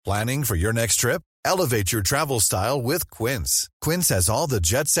Planning for your next trip? Elevate your travel style with Quince. Quince has all the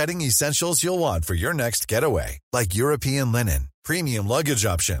jet-setting essentials you'll want for your next getaway, like European linen, premium luggage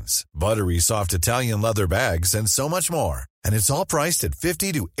options, buttery soft Italian leather bags, and so much more. And it's all priced at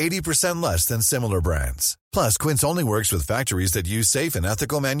 50 to 80% less than similar brands. Plus, Quince only works with factories that use safe and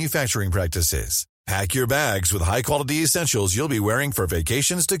ethical manufacturing practices. Pack your bags with high-quality essentials you'll be wearing for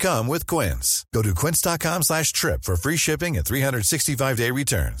vacations to come with Quince. Go to quince.com/trip for free shipping and 365-day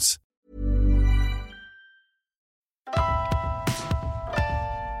returns.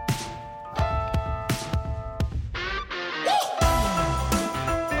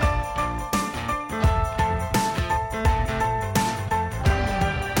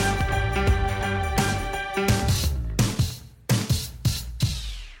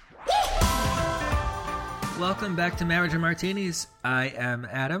 Welcome back to Marriage and Martinis. I am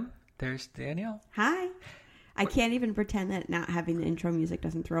Adam. There's Danielle. Hi. I can't even pretend that not having the intro music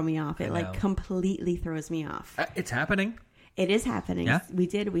doesn't throw me off. It like completely throws me off. It's happening. It is happening. Yeah. We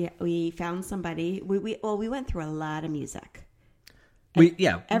did. We found somebody. We went through a lot of music. We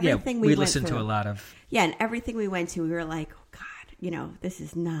through, listened to a lot of. Yeah, and everything we went to, we were like, oh God, this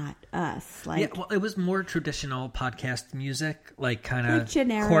is not us. Like, yeah, well, it was more traditional podcast music, like kind of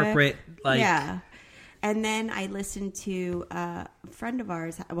generic, corporate, like yeah. And then I listened to a friend of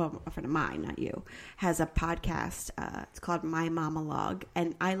ours, well, a friend of mine, not you, has a podcast. It's called My Monologue,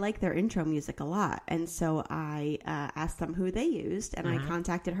 and I like their intro music a lot. And so I asked them who they used, and I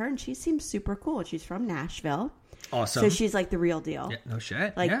contacted her, and she seems super cool. She's from Nashville. Awesome. So she's like the real deal. Yeah, no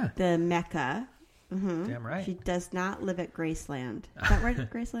shit. Like yeah. the Mecca. Mm-hmm. Damn right. She does not live at Graceland. Is that where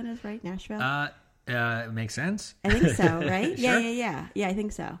Graceland is, right? Nashville? It makes sense. I think so, right? Sure. Yeah, I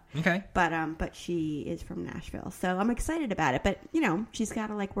think so. Okay. But she is from Nashville, so I'm excited about it. But she's got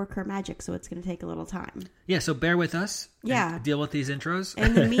to like work her magic, so it's going to take a little time. Yeah, so bear with us. Yeah. And deal with these intros.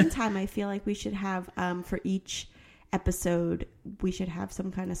 In the meantime, I feel like we should have for each episode, we should have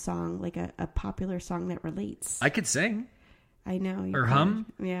some kind of song, like a popular song that relates. I could sing. I know. Or hum.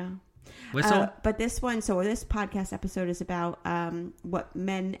 Yeah. Whistle. But this podcast episode is about what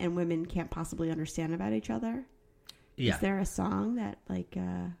men and women can't possibly understand about each other. Yeah. Is there a song that like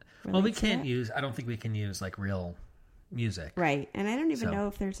well, we can't use, I don't think we can use like real music. Right. And I don't even know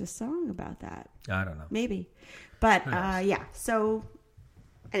if there's a song about that. I don't know. Maybe. But yeah. So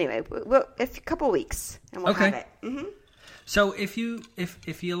anyway, we'll, a couple weeks and we'll have it. Mm-hmm. So if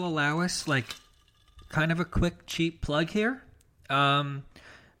you'll allow us like kind of a quick cheap plug here,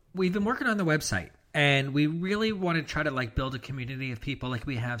 we've been working on the website, and we really want to try to like build a community of people like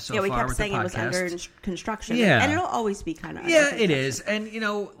we have so far with the podcast. Yeah, we kept saying it was under construction. Yeah. And it'll always be kind of under construction. It is. And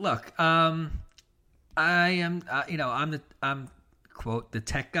look, I am I'm quote the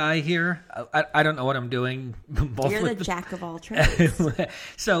tech guy here. I don't know what I'm doing. You're the jack of all trades.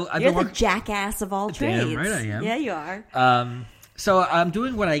 So you're the jackass of all trades. Damn right I am. Yeah, you are. So I'm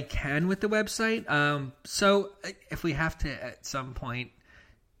doing what I can with the website. So if we have to at some point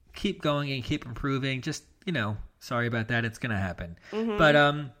keep going and keep improving, just sorry about that, it's gonna happen.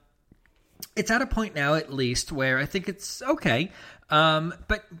 But it's at a point now at least where I think it's okay,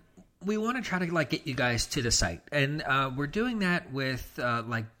 but we want to try to like get you guys to the site, and we're doing that with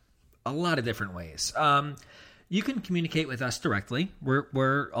like a lot of different ways. You can communicate with us directly.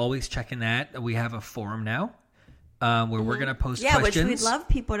 We're always checking that. We have a forum now where we're going to post questions. Yeah, which we'd love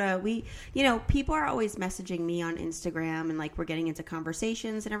people to, people are always messaging me on Instagram, and like we're getting into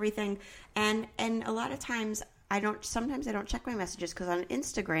conversations and everything. And a lot of times sometimes I don't check my messages, because on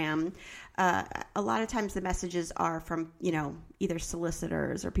Instagram, a lot of times the messages are from, either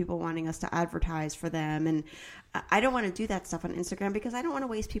solicitors or people wanting us to advertise for them. And I don't want to do that stuff on Instagram, because I don't want to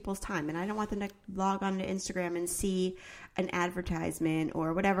waste people's time, and I don't want them to log on to Instagram and see an advertisement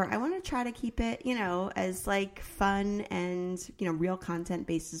or whatever. I want to try to keep it, as like fun and, real content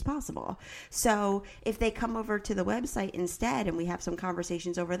based as possible. So if they come over to the website instead and we have some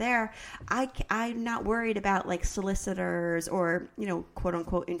conversations over there, I'm not worried about like solicitors or, quote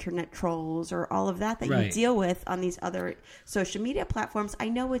unquote internet trolls or all of that right. you deal with on these other social media platforms. I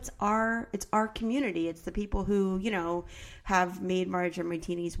know it's our community. It's the people who, have made Marriage and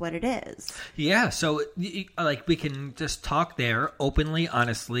Martinis what it is. Yeah. So like we can just talk there openly,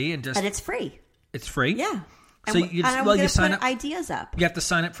 honestly, and it's free. It's free. Yeah. So you sign up. Ideas up. You have to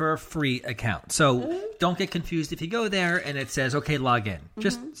sign up for a free account. So don't get confused if you go there and it says, "Okay, log in."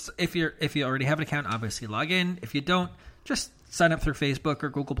 Just if you already have an account, obviously log in. If you don't, just sign up through Facebook or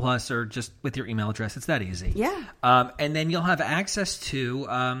Google Plus or just with your email address. It's that easy. Yeah. And then you'll have access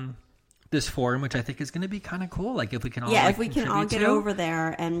to this forum, which I think is going to be kind of cool. Like if we can all if we can all get to. over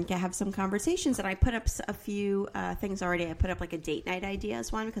there and have some conversations. And I put up a few things already. I put up like a date night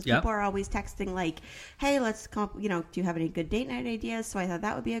ideas one because people are always texting like, "Hey, let's come up, do you have any good date night ideas?" So I thought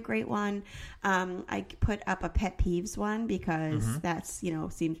that would be a great one. I put up a pet peeves one because that's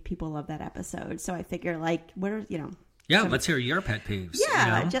seems people love that episode. So I figure like what are Yeah, let's hear your pet peeves.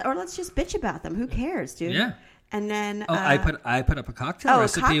 Yeah, or let's just bitch about them. Who cares, dude? Yeah. And then I put up a cocktail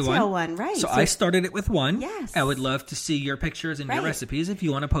recipe a cocktail one, right? So I started it with one. Yes, I would love to see your pictures and your recipes if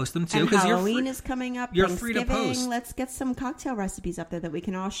you want to post them too. And Halloween is coming up. You're free to post. Let's get some cocktail recipes up there that we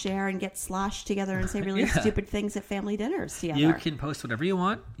can all share and get sloshed together and say really stupid things at family dinners together. You can post whatever you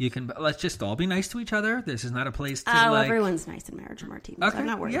want. Let's just all be nice to each other. This is not a place to everyone's nice in Marriage and Martinis. Okay, I'm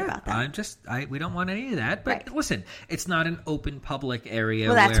not worried about that. We don't want any of that. But listen, it's not an open public area.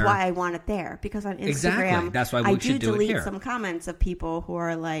 Well, that's why I want it there because on Instagram, that's why we should do it here. Some comments of people who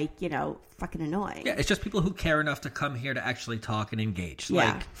are like, fucking annoying. Yeah, it's just people who care enough to come here to actually talk and engage.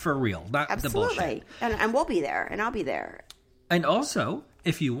 Like, for real, not the bullshit. And we'll be there, and I'll be there. And also,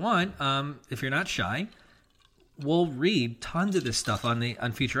 if you want, if you're not shy, we'll read tons of this stuff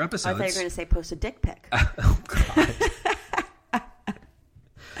on future episodes. I thought you were going to say post a dick pic. Oh, God.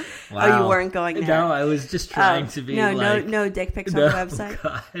 Wow. Oh, you weren't going there. No, I was just trying to be no dick pics on the website.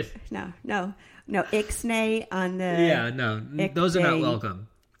 God. No, ixnay on the... Yeah, no, those are not welcome.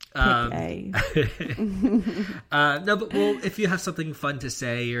 No, but if you have something fun to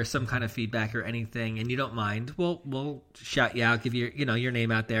say or some kind of feedback or anything, and you don't mind, we'll shout you out, give your your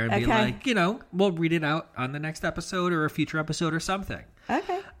name out there, and be like, we'll read it out on the next episode or a future episode or something.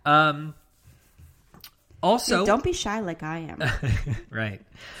 Okay. Also, don't be shy like I am. Right.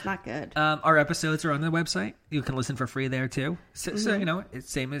 It's not good. Our episodes are on the website. You can listen for free there too. So it's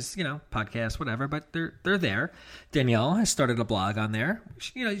same as podcasts, whatever. But they're there. Danielle has started a blog on there.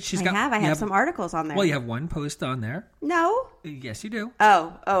 I have some articles on there. Well, you have one post on there. No. Yes, you do.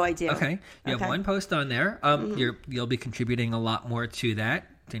 Oh, I do. Okay, you have one post on there. You'll be contributing a lot more to that.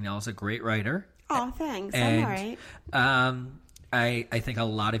 Danielle's a great writer. Oh, thanks. And, I'm all right. I think a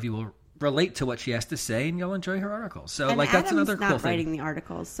lot of you will relate to what she has to say, and you'll enjoy her articles. So, that's Adam's another cool thing. not writing the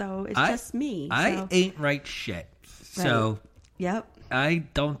articles, so it's just me. I ain't write shit. Right. So, yep. I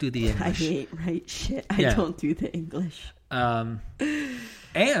don't do the English. I ain't write shit. I don't do the English. And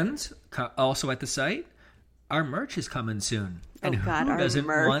also at the site, our merch is coming soon. And who doesn't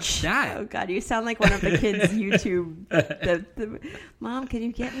want that? Oh, God, you sound like one of the kids' YouTube. Mom, can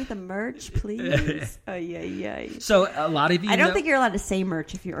you get me the merch, please? Yeah. So a lot of you I don't think you're allowed to say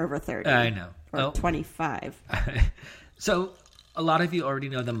merch if you're over 30. I know. Or 25. So a lot of you already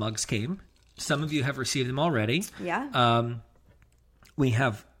know the mugs came. Some of you have received them already. Yeah. We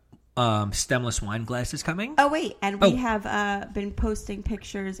have stemless wine glasses coming. Oh, wait. And we have been posting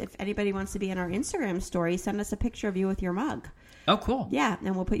pictures. If anybody wants to be in our Instagram story, send us a picture of you with your mug. Oh, cool. Yeah,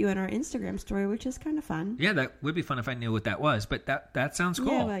 and we'll put you in our Instagram story, which is kind of fun. Yeah, that would be fun if I knew what that was, but that sounds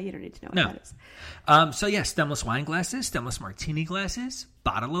cool. Yeah, well, you don't need to know what that is. So, yeah, stemless wine glasses, stemless martini glasses,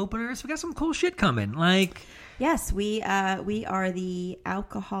 bottle openers. We got some cool shit coming. Yes, we are the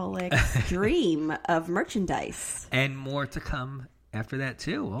alcoholic's dream of merchandise. And more to come after that,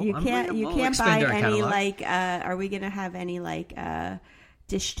 too. Well, you can't buy any, are we going to have any,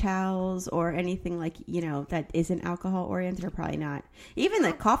 dish towels or anything that isn't alcohol oriented, or probably not. Even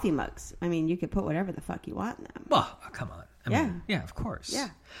the coffee mugs. I mean, you could put whatever the fuck you want in them. Well, come on. I mean, yeah, of course. Yeah.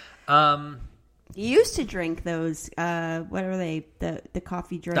 You used to drink those, what are they? The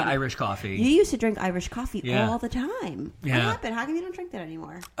coffee drink. The Irish coffee. You used to drink Irish coffee all the time. Yeah. What happened? How come you don't drink that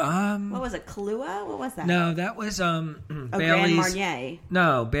anymore? What was it? Kahlua? What was that? No, that was Bailey's. Grand Marnier.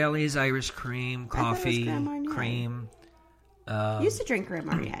 No, Bailey's Irish cream, coffee, cream. You used to drink Grand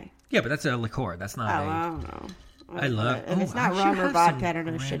Marnier. Yeah, but that's a liqueur. That's not I don't know. I love it. If it's not rum or vodka, I don't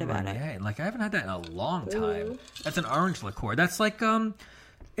know shit about it. I haven't had that in a long time. That's an orange liqueur. That's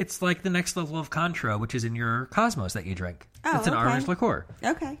it's like the next level of Cointreau, which is in your Cosmos that you drink. It's an orange liqueur.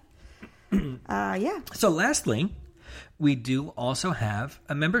 Okay. Yeah. So lastly, we do also have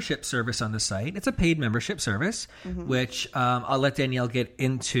a membership service on the site. It's a paid membership service, which I'll let Danielle get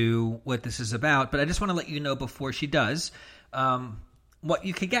into what this is about. But I just want to let you know before she does what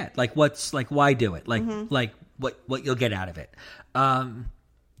you could get. Why do it? What you'll get out of it.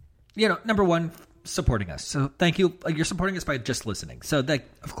 Number one, supporting us. So thank you. You're supporting us by just listening. So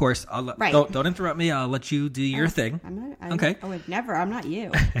of course, don't interrupt me. I'll let you do your thing. Okay. I would never. I'm not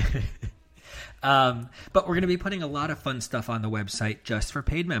you. But we're going to be putting a lot of fun stuff on the website just for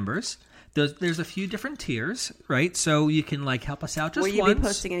paid members. There's a few different tiers, right? So you can help us out just once. Will you be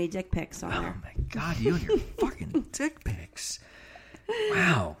posting any dick pics on there? Oh my God, you and your fucking dick pics.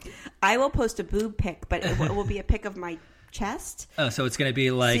 Wow. I will post a boob pic, but it will be a pic of my chest. Oh, so it's going to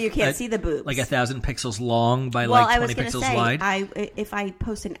be like... So you can't see the boobs. Like 1,000 pixels long by like 20 pixels wide? If I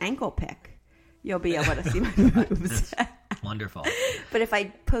post an ankle pic, you'll be able to see my boobs. Wonderful. But if I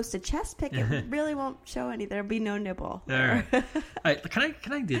post a chest pic, it really won't show any. There'll be no nibble. All right. Can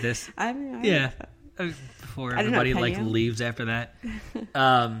I do this? Yeah. Before everybody leaves after that.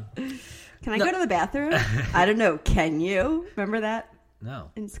 Can I go to the bathroom? I don't know. Can you? Remember that?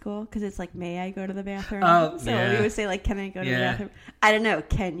 No. In school? Because it's like, may I go to the bathroom? Oh, so we would say, like, can I go to the bathroom? I don't know.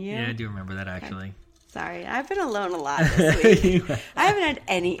 Can you? Yeah, I do remember that, actually. Okay. Sorry. I've been alone a lot this week. I haven't had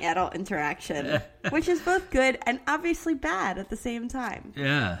any adult interaction, which is both good and obviously bad at the same time.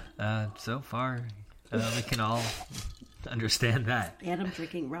 Yeah. So far, we can all understand that. And I'm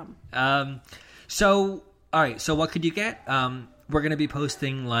drinking rum. So, all right. So what could you get? We're going to be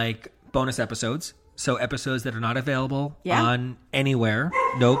posting, like, bonus episodes. So episodes that are not available on anywhere.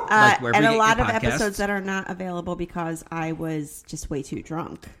 Nope. Like wherever and you a get lot your of podcasts. episodes that are not available because I was just way too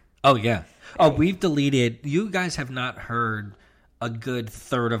drunk. Oh, yeah. Oh, we've deleted. You guys have not heard a good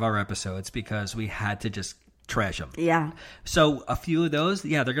third of our episodes because we had to just trash them. Yeah. So a few of those,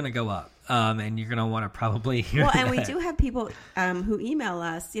 they're going to go up. And you're going to want to probably hear and that. we do have people who email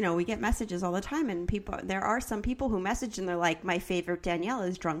us. You know, we get messages all the time. And there are some people who message and they're like, my favorite Danielle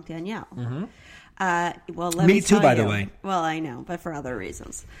is Drunk Danielle. Mm-hmm. Well, let me too, tell by you. the way. Well, I know, but for other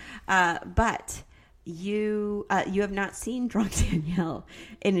reasons. But you have not seen Drunk Danielle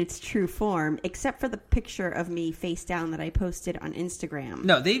in its true form, except for the picture of me face down that I posted on Instagram.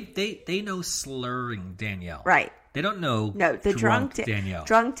 No, they know slurring Danielle. Right. They don't know the drunk Danielle.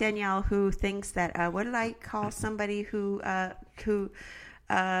 Drunk Danielle who thinks that what did I call somebody who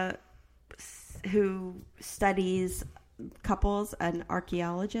studies couples, an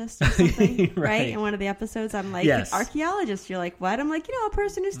archaeologist or something, right? In one of the episodes, I'm like, yes. Archaeologist. You're like, what? I'm like, a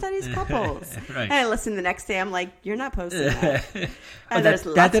person who studies couples. Right. And I listen the next day, I'm like, you're not posting that. And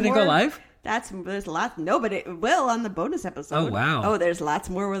that didn't go live? There's lots. No, but it will on the bonus episode. Oh, wow. Oh, there's lots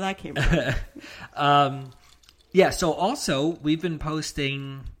more where that came from. Yeah, so also we've been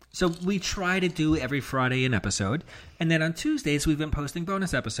posting. So we try to do every Friday an episode. And then on Tuesdays, we've been posting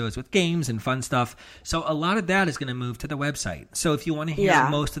bonus episodes with games and fun stuff. So a lot of that is going to move to the website. So if you want to hear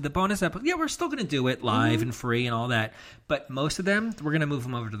most of the bonus episodes, we're still going to do it live and free and all that. But most of them, we're going to move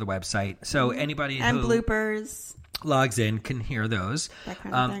them over to the website. So anybody and who bloopers logs in can hear those. That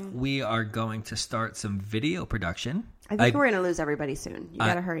kind of thing. We are going to start some video production. I think we're going to lose everybody soon. You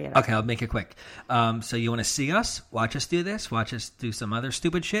got to hurry it up. Okay, I'll make it quick. So you want to see us, watch us do this, watch us do some other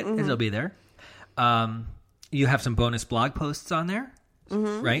stupid shit, it'll be there. You have some bonus blog posts on there,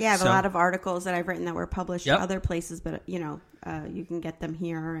 right? Yeah, I have a lot of articles that I've written that were published Yep. other places, but, you can get them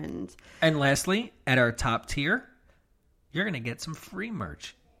here. And lastly, at our top tier, you're going to get some free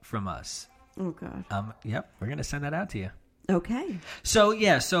merch from us. Oh, God. Yep, we're going to send that out to you. Okay. So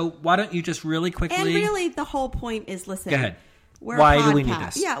why don't you just really quickly... And really, the whole point is, listen. Go ahead. Why do we need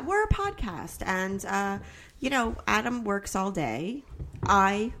this? Yeah, we're a podcast. And, Adam works all day.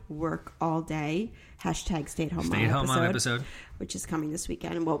 I work all day. Hashtag stay at home mom episode. Which is coming this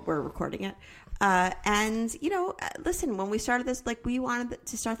weekend. And we're recording it. Listen, when we started this, we wanted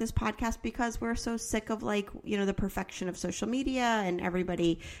to start this podcast because we're so sick of the perfection of social media and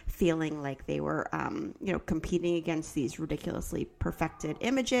everybody feeling like they were, competing against these ridiculously perfected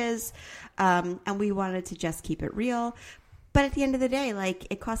images. And we wanted to just keep it real. But at the end of the day,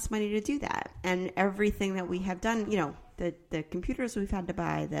 it costs money to do that. And everything that we have done, the computers we've had to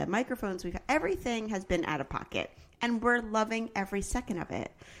buy, the microphones everything has been out of pocket. And we're loving every second of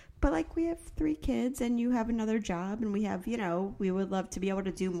it. But we have 3 kids and you have another job and we have, we would love to be able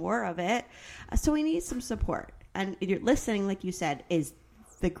to do more of it. So we need some support. And you're listening, like you said, is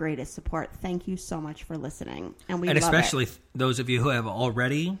the greatest support. Thank you so much for listening. And especially those of you who have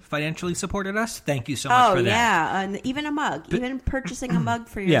already financially supported us, thank you so much for that. Oh, yeah. And even a mug, even purchasing a mug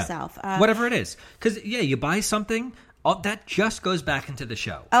for yourself. Whatever it is. Because, you buy something... that just goes back into the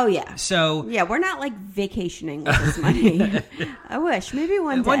show. Oh, yeah. So... Yeah, we're not, vacationing with this money. I wish. Maybe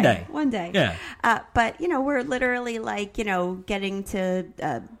one day. One day. Yeah. But, we're literally, getting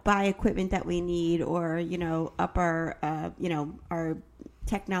to buy equipment that we need or, up our, our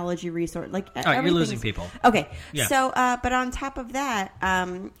technology resource. All right, you're losing people. Okay. Yeah. So, but on top of that,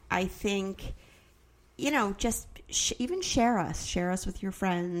 I think, just even share us with your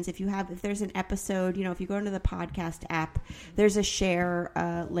friends. If there's an episode, if you go into the podcast app, there's a share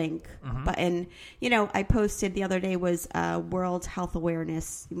link button. I posted the other day was Mental Health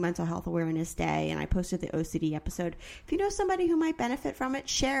Awareness Day, and I posted the OCD episode. If you know somebody who might benefit from it,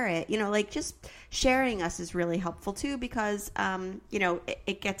 share it. Just sharing us is really helpful too, because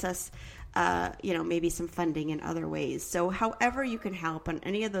it gets us maybe some funding in other ways. So however you can help on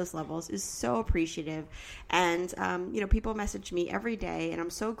any of those levels is so appreciative. And, people message me every day, and I'm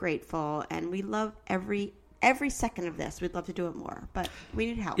so grateful. And we love every second of this. We'd love to do it more, but we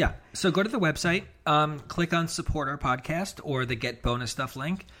need help. Yeah. So go to the website, click on support our podcast or the get bonus stuff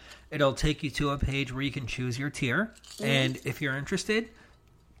link. It'll take you to a page where you can choose your tier. And if you're interested,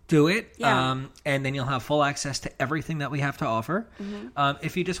 do it. Yeah. And then you'll have full access to everything that we have to offer.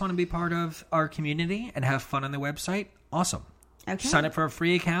 If you just want to be part of our community and have fun on the website, awesome. Okay. Sign up for a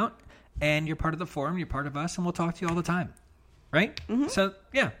free account, and you're part of the forum. You're part of us, and we'll talk to you all the time. Right? So,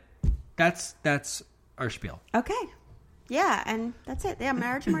 yeah, that's our spiel. Okay. Yeah, and that's it. Yeah,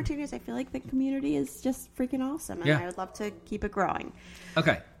 Marriage and Martinis, I feel like the community is just freaking awesome, and I would love to keep it growing.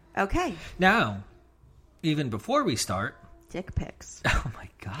 Okay. Now, even before we start... Dick pics. Oh, my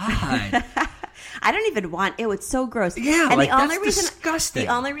God. I don't even want it. It's so gross. Yeah, and that's disgusting.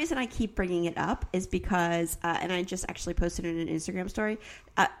 The only reason I keep bringing it up is because, and I just actually posted in an Instagram story,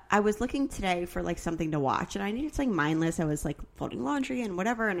 I was looking today for something to watch, and I needed something mindless. I was folding laundry and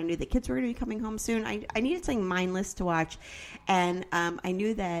whatever, and I knew the kids were going to be coming home soon. I needed something mindless to watch, and I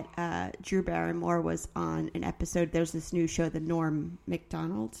knew that Drew Barrymore was on an episode. There's this new show, the Norm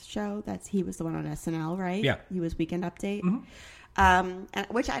Macdonald show. He was the one on SNL, right? Yeah. He was Weekend Update.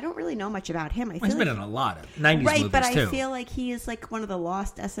 Which I don't really know much about him. He's been in a lot of 90s movies, but too. I feel like he is one of the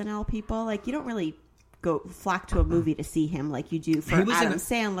lost SNL people. You don't really flock to a movie to see him like you do for Adam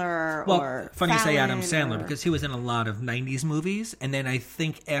Sandler or funny you say Adam Fallon Sandler, because he was in a lot of 90s movies, and then I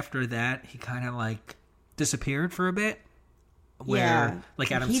think after that he kind of disappeared for a bit. Where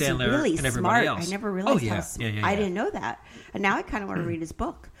Adam He's Sandler really and everybody smart. else. I never realized yeah. I didn't know that. And now I kind of want to read his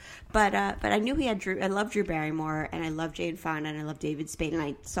book. But I knew he had Drew. I love Drew Barrymore, and I love Jane Fonda, and I love David Spade, and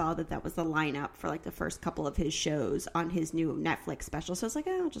I saw that was the lineup for the first couple of his shows on his new Netflix special. So I was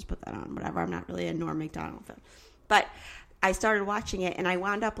I'll just put that on, whatever. I'm not really a Norm Macdonald fan. But I started watching it, and I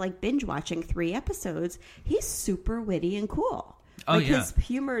wound up binge watching 3 episodes. He's super witty and cool. His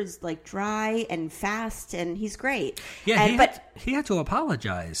humor is dry and fast, and he's great. Yeah, he had to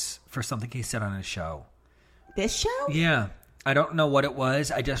apologize for something he said on his show. This show? Yeah. I don't know what it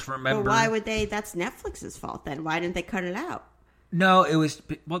was. I just remember. Well, why would they? That's Netflix's fault then. Why didn't they cut it out? No, it was.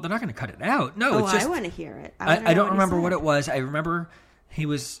 Well, they're not going to cut it out. No, it's just. I want to hear it. I don't remember what it was. I remember he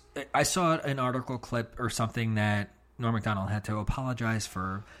was. I saw an article clip or something that Norm Macdonald had to apologize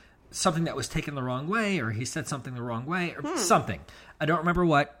for something that was taken the wrong way, or he said something the wrong way, or something. I don't remember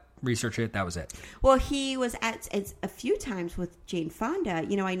what. Research it. That was it. Well, he was at a few times with Jane Fonda.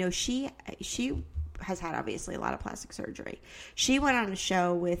 I know she has had obviously a lot of plastic surgery. She went on a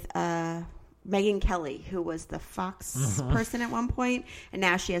show with Megyn Kelly, who was the Fox person at one point, and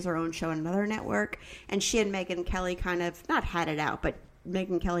now she has her own show on another network. And she and Megyn Kelly kind of not had it out, but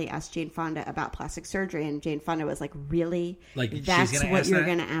Megyn Kelly asked Jane Fonda about plastic surgery, and Jane Fonda was really that's what you're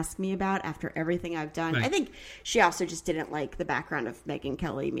going to ask me about after everything I've done. Right. I think she also just didn't like the background of Megyn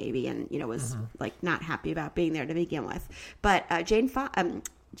Kelly, maybe, and was not happy about being there to begin with. But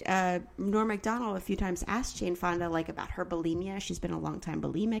Norm Macdonald a few times asked Jane Fonda about her bulimia. She's been a long time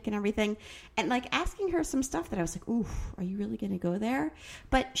bulimic and everything, and asking her some stuff that I was ooh, are you really going to go there?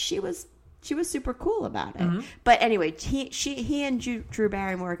 But she was super cool about it. But anyway, he and Drew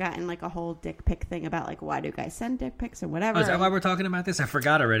Barrymore got in a whole dick pic thing about why do guys send dick pics or whatever. Oh, is that why we're talking about this? I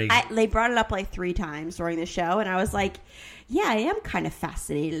forgot already. They brought it up 3 times during the show, and I was yeah, I am kind of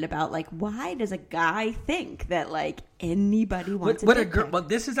fascinated about why does a guy think that anybody wants a dick pic? Well,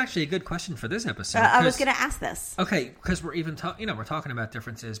 this is actually a good question for this episode. I was going to ask this. Okay, because we're even we're talking about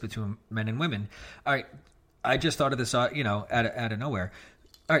differences between men and women. All right, I just thought of this out of nowhere.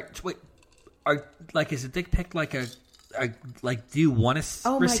 All right, wait. Is a dick pic do you want to receive that?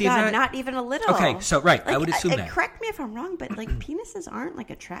 Oh my God, not even a little. Okay, so I would assume that. Correct me if I'm wrong, but penises aren't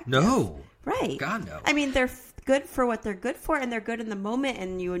attractive. No. Right. God, no. I mean, they're good for what they're good for, and they're good in the moment,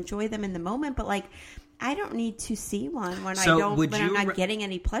 and you enjoy them in the moment, but I don't need to see one when I'm not getting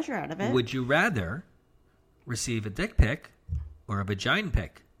any pleasure out of it. Would you rather receive a dick pic or a vagina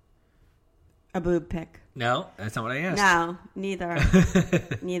pic? A boob pic. No, that's not what I asked. No, neither.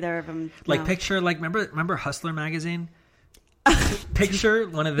 Neither of them. Picture, remember Hustler magazine? Picture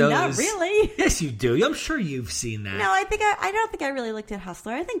one of those. Not really. Yes, you do. I'm sure you've seen that. No, I don't think I really looked at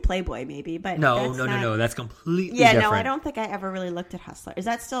Hustler. I think Playboy maybe, but No. That's completely different. no, I don't think I ever really looked at Hustler. Is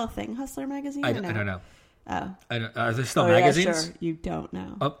that still a thing, Hustler magazine? I don't know. Oh, are there still yeah, magazines? sure. You don't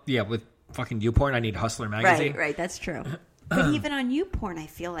know. Oh, yeah, with fucking YouPorn, I need Hustler magazine. Right, that's true. But even on YouPorn, I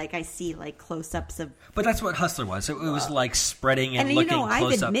feel like I see like close-ups of. But that's what Hustler was. It was like spreading and And looking I've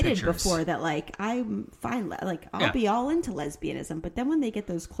close-up admitted pictures. before that like I'm fine, like I'll be all into lesbianism, but then when they get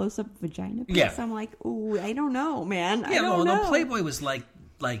those close-up vagina pics, I'm like, ooh, I don't know, man. I don't know. The Playboy was like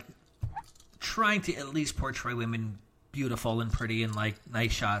trying to at least portray women beautiful and pretty and like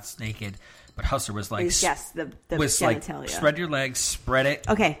nice shots naked. But Hustler was like, the was genitalia. like, spread your legs, spread it.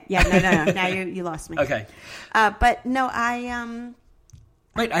 Okay, yeah, no. Now you lost me. Okay, but no, I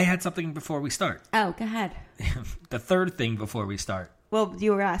Wait, I had something before we start. Oh, go ahead. The third thing before we start. Well,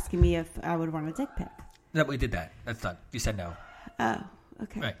 you were asking me if I would want a dick pic. No, we did that. That's done. You said no. Oh,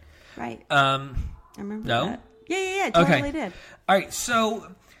 okay. Right. I remember no? that. Yeah, totally did. All right, so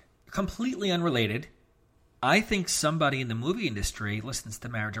completely unrelated. I think somebody in the movie industry listens to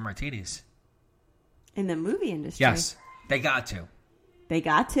Marriage and Martinis. In the movie industry? Yes, they got to. They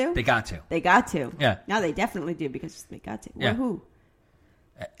got to? They got to. They got to. Yeah. Now they definitely do because they got to. Yeah. Well, who?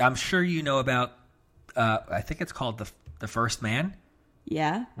 I'm sure you know about, I think it's called The First Man.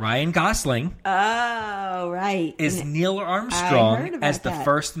 Yeah. Ryan Gosling. Oh, right. Is Neil I Armstrong heard about as the that.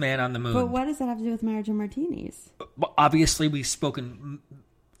 first man on the moon. But what does that have to do with Marriage and Martinis? Well, obviously, we've spoken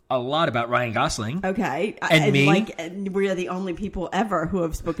a lot about Ryan Gosling. Okay. And me. And we're the only people ever who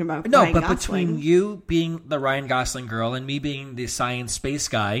have spoken about No, Ryan but Gosling. between you being the Ryan Gosling girl and me being the science space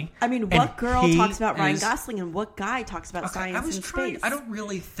guy. I mean, and what girl he talks about Ryan is- Gosling and what guy talks about Okay, science I was and trying. space? I don't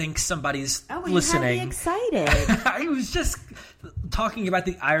really think somebody's Oh, well, listening. You had me excited. I was just talking about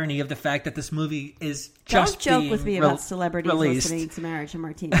the irony of the fact that this movie is Don't just joke being with me about celebrities released. listening to Marriage and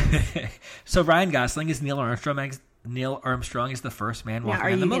Martinis. So Ryan Gosling is Neil Armstrong. Neil Armstrong is the first man Now, walking are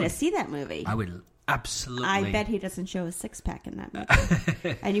on you the moon. going to see that movie? I would absolutely. I bet he doesn't show a six-pack in that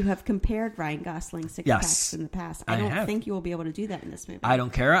movie. And you have compared Ryan Gosling's six-packs in the past. I don't have. think you will be able to do that in this movie. I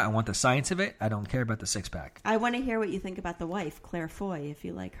don't care. I want the science of it. I don't care about the six-pack. I want to hear what you think about the wife, Claire Foy, if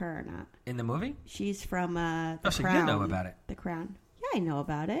you like her or not. In the movie? She's from The so Crown. you know about it. The Crown. Yeah, I know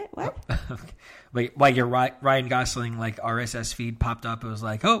about it. What? Wait, while your Ryan Gosling like RSS feed popped up, it was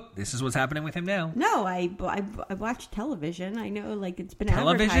like, oh, this is what's happening with him now. No, I watch television. I know, like, it's been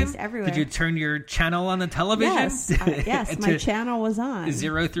Television? advertised everywhere. Did you turn your channel on the television? Yes, yes, my channel was on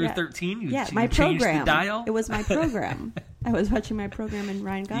 0 through 13. Yeah, You my changed program. the dial. It was my program. I was watching my program, and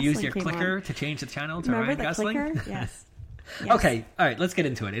Ryan Gosling You used your came clicker on. to change the channel to Remember Ryan the Gosling. clicker? Yes. Yes. Okay, all right. Let's get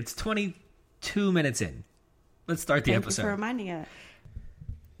into it. It's 22 minutes in. Let's start the Thank episode. you for reminding us.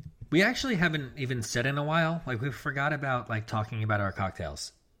 We actually haven't even said in a while. Like, we forgot about like talking about our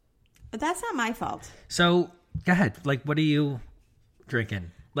cocktails. But that's not my fault. So go ahead. Like, what are you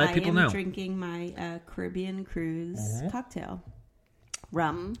drinking? Let people know. I am drinking my Caribbean Cruise cocktail.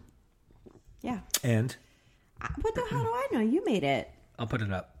 Rum. Yeah. And What the hell do I know? You made it. I'll put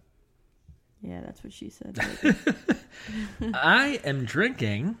it up. Yeah, that's what she said. I am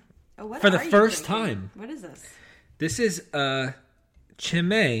drinking What for the are you first drinking? time. What is this? This is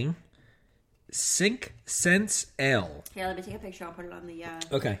Chimay Cinque Sense Ale. Here, let me take a picture. I'll put it on the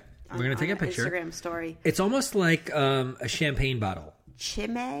Okay, we're gonna take a picture. Instagram story. It's almost like a champagne bottle.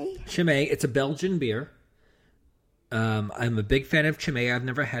 Chimay? Chimay. It's a Belgian beer. I'm a big fan of Chimay. I've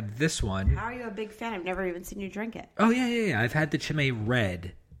never had this one. How are you a big fan? I've never even seen you drink it. Oh yeah. I've had the Chimay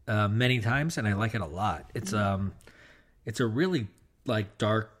Red many times, and I like it a lot. It's a really like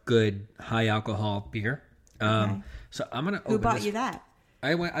dark, good, high alcohol beer. Okay. So I'm gonna. Who open bought this. you that?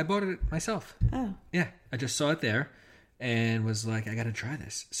 I bought it myself. Oh. Yeah, I just saw it there, and was like, I gotta try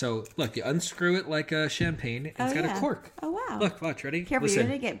this. So look, you unscrew it like a champagne, and it's got yeah. a cork. Oh wow! Look, watch, ready? Careful, Listen.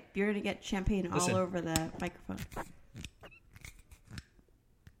 you're gonna get champagne Listen. all over the microphone.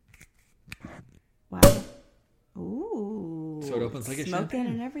 Wow. Ooh. So it opens like a smoking champagne.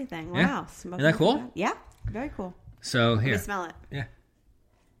 and everything. Yeah. Wow. Smoking. Isn't that cool? Yeah. Very cool. So Let here, me smell it. yeah.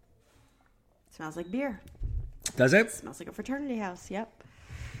 Smells like beer. Does it? Smells like a fraternity house. Yep.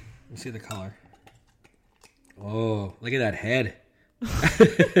 Let me see the color. Oh, look at that head.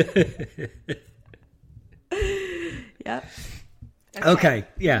 Yep. Okay,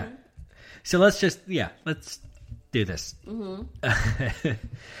 yeah. So let's do this. Mm-hmm.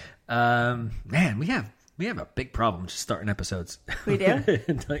 Man, we have a big problem just starting episodes. We do?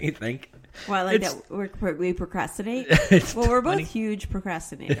 Don't you think? Well, like It's- that we procrastinate. It's Well, we're both funny. huge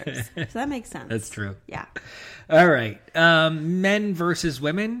procrastinators, so that makes sense. That's true. Yeah. All right. Men versus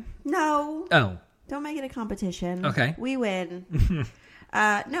women. No. Oh, Don't make it a competition. Okay. We win.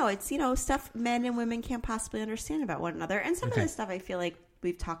 No, it's, stuff men and women can't possibly understand about one another. And some of this stuff I feel like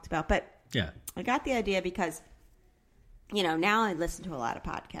we've talked about. But yeah, I got the idea because, now I listen to a lot of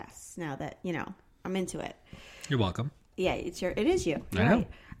podcasts now that, I'm into it. You're welcome. Yeah, it is you. You're right.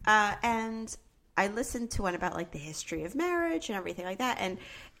 And I listened to one about like the history of marriage and everything like that. And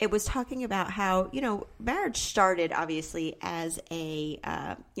it was talking about how, marriage started obviously as a,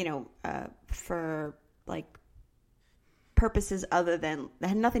 for like purposes other than, that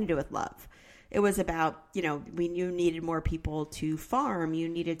had nothing to do with love. It was about, you needed more people to farm. You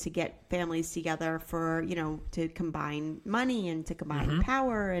needed to get families together for, to combine money and to combine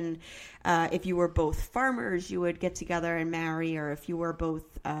power. And if you were both farmers, you would get together and marry. Or if you were both,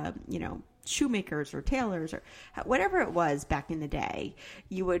 shoemakers or tailors or whatever it was back in the day,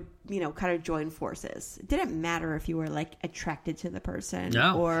 you would, kind of join forces. It didn't matter if you were like attracted to the person.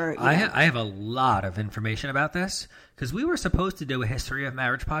 No, or I have a lot of information about this because we were supposed to do a history of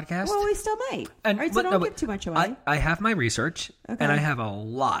marriage podcast. Well, we still might. And right, so don't give too much away. I have my research and I have a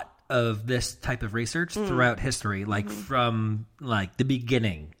lot of this type of research throughout history, like from like the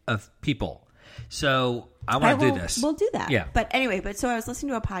beginning of people. So I want to do this. We'll do that. Yeah. But anyway, so I was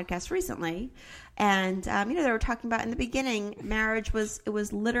listening to a podcast recently, and they were talking about in the beginning, marriage was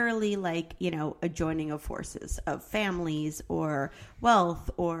literally like a joining of forces of families or wealth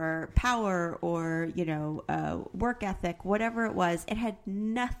or power or work ethic, whatever it was. It had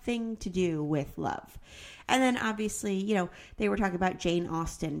nothing to do with love. And then obviously, they were talking about Jane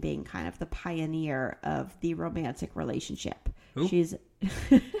Austen being kind of the pioneer of the romantic relationship. Ooh. She's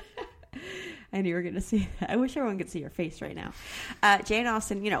I knew you were going to see that. I wish everyone could see your face right now. Jane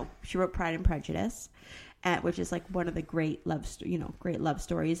Austen, she wrote Pride and Prejudice, which is like one of the great love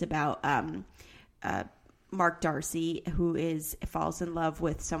stories about Mark Darcy, who falls in love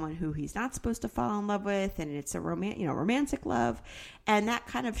with someone who he's not supposed to fall in love with, and it's a romantic love, and that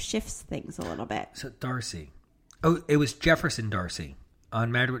kind of shifts things a little bit. So Darcy, it was Jefferson Darcy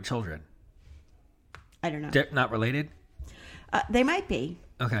on Married with Children. I don't know. Not related? They might be.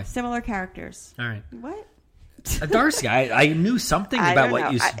 Okay. Similar characters. All right. What? Darcy. I knew something about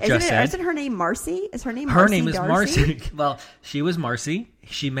what you just said. Isn't her name Marcy? Is her name Marcy? Her name is Darcy? Marcy. Well, she was Marcy.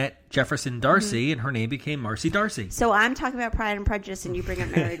 She met Jefferson Darcy, and her name became Marcy Darcy. So I'm talking about Pride and Prejudice, and you bring up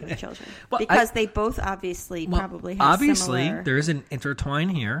Married with Children. Because they both obviously probably have similar... there's an intertwine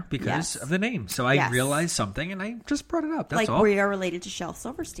here because of the name. So I realized something, and I just brought it up. That's all. We are related to Shel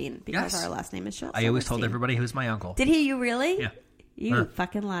Silverstein because our last name is Shel Silverstein. I always told everybody he was my uncle. Did he? You really? Yeah. You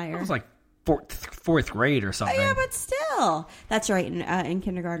fucking liar. I was like fourth grade or something. Yeah, but still. That's right. In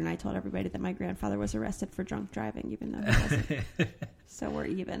kindergarten, I told everybody that my grandfather was arrested for drunk driving, even though he wasn't. So we're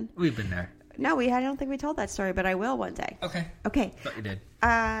even. We've been there. No, I don't think we told that story, but I will one day. Okay. Thought you did.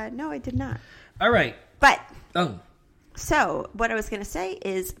 No, I did not. All right. But. Oh. So what I was going to say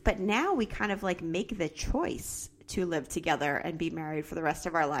is, but now we kind of like make the choice to live together and be married for the rest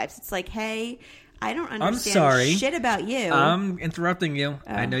of our lives. It's like, hey, I don't understand shit about you. I'm interrupting you.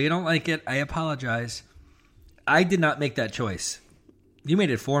 Oh. I know you don't like it. I apologize. I did not make that choice. You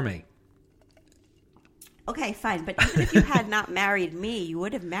made it for me. Okay, fine. But even if you had not married me, you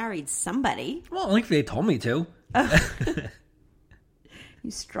would have married somebody. Well, only if they told me to.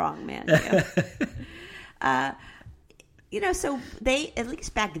 You strong man. So they, at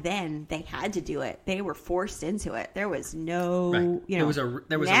least back then, they had to do it. They were forced into it. There was no,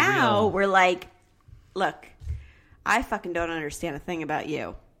 now we're like, look, I fucking don't understand a thing about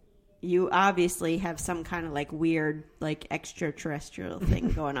you. You obviously have some kind of like weird, like extraterrestrial thing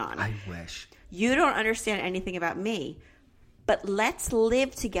going on. I wish. You don't understand anything about me, but let's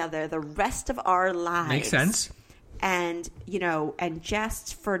live together the rest of our lives. Makes sense. And, and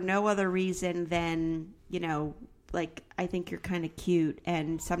just for no other reason than, like, I think you're kind of cute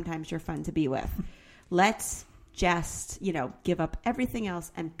and sometimes you're fun to be with. Let's just, give up everything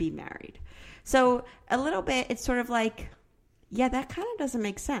else and be married. So a little bit, it's sort of like, yeah, that kind of doesn't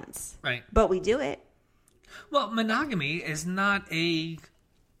make sense. Right. But we do it. Well, monogamy is not a,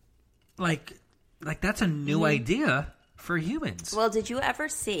 like that's a new idea for humans. Well, did you ever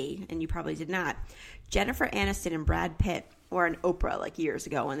see, and you probably did not, Jennifer Aniston and Brad Pitt were on Oprah like years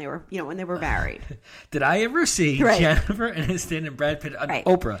ago when they were married? Did I ever see Jennifer Aniston and Brad Pitt on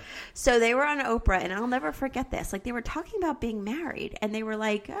Oprah? So they were on Oprah, and I'll never forget this. Like, they were talking about being married, and they were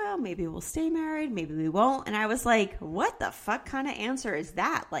like, oh, maybe we'll stay married, maybe we won't. And I was like, what the fuck kind of answer is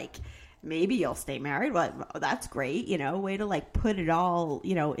that? Like, maybe you'll stay married. Well, that's great, way to like put it all,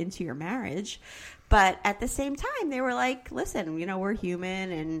 into your marriage. But at the same time, they were like, listen, we're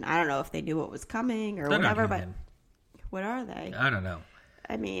human, and I don't know if they knew what was coming or whatever, but what are they? I don't know.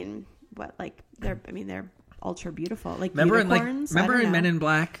 I mean, what, like they're ultra beautiful. Like remember unicorns. Remember in Men in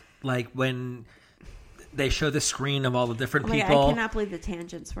Black, like when they show the screen of all the different people. God, I cannot believe the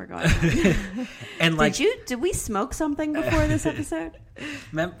tangents we're going on. And like, did we smoke something before this episode?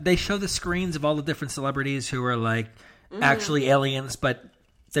 They show the screens of all the different celebrities who are like actually aliens, but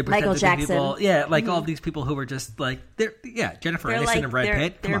they pretend Michael to Jackson. be people. Yeah, like all of these people who were just like Jennifer Aniston and Brad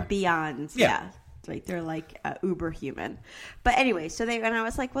Pitt. Come they're on. beyond. Yeah. Like they're like uber human. But anyway, and I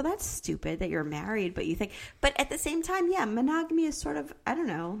was like, well, that's stupid that you're married, but you think, but at the same time, yeah, monogamy is sort of, I don't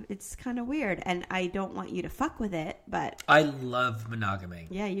know, it's kind of weird, and I don't want you to fuck with it, but I love monogamy.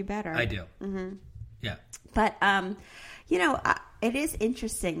 yeah, you better. I do. Yeah. But it is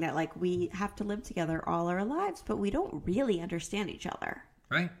interesting that like we have to live together all our lives, but we don't really understand each other.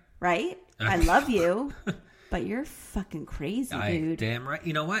 Right? I love you, but you're fucking crazy, dude. Damn right.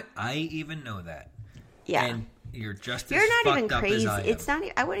 You know what? I even know that. Yeah. And you're just as You're not fucked even up crazy. as I am. It's not.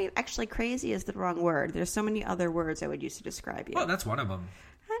 I wouldn't actually. Crazy is the wrong word. There's so many other words I would use to describe you. Well, that's one of them.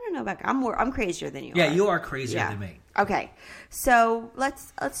 I don't know about. I'm crazier than you. Yeah, are. you are crazier than me. Okay, so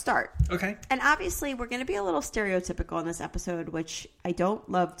let's start. Okay. And obviously, we're going to be a little stereotypical in this episode, which I don't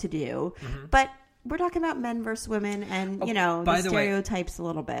love to do. But we're talking about men versus women, and the stereotypes a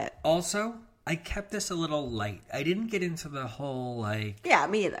little bit. Also, I kept this a little light. I didn't get into the whole like. Yeah,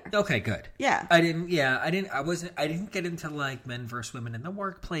 me either. Okay, good. Yeah, I didn't get into like men versus women in the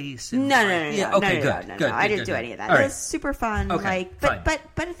workplace. And No. Okay, good. I didn't do any of that. All It right. was super fun. Okay, but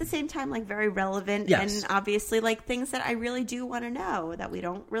at the same time, like very relevant, Yes. and obviously like things that I really do want to know that we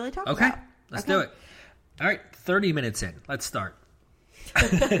don't really talk Okay, about. let's do it. All right, 30 minutes in. Let's start.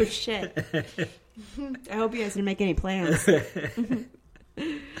 Oh shit! I hope you guys didn't make any plans.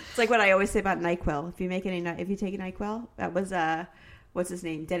 It's like what I always say about NyQuil. If you take a NyQuil, that was what's his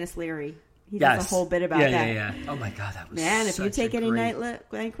name, Dennis Leary. He does a whole bit about that. Yeah. Oh my god, that was if you take any great...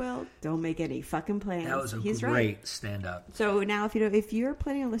 NyQuil, don't make any fucking plans. That was a He's great right. stand up. So now, if you're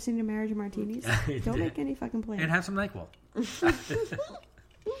planning on listening to Marriage and Martinis, don't make any fucking plans. And have some NyQuil.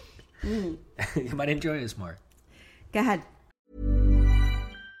 You might enjoy this more. Go ahead.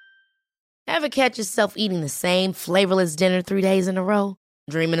 Ever catch yourself eating the same flavorless dinner 3 days in a row?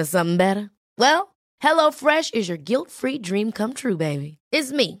 Dreaming of something better? Well, HelloFresh is your guilt-free dream come true, baby.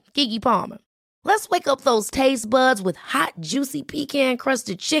 It's me, Keke Palmer. Let's wake up those taste buds with hot, juicy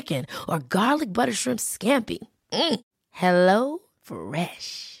pecan-crusted chicken or garlic butter shrimp scampi. Hello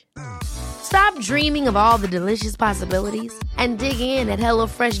Fresh. Stop dreaming of all the delicious possibilities and dig in at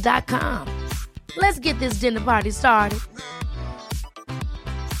HelloFresh.com. Let's get this dinner party started.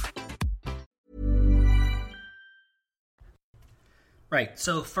 Right.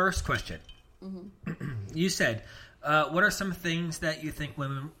 So first question. You said, what are some things that you think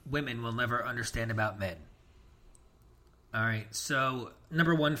women will never understand about men? All right. So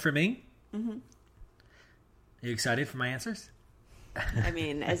number one for me. Are you excited for my answers? I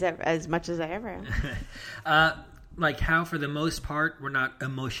mean, as much as I ever am. Like how, for the most part, we're not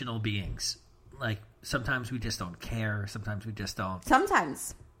emotional beings. Like sometimes we just don't care. Sometimes we just don't.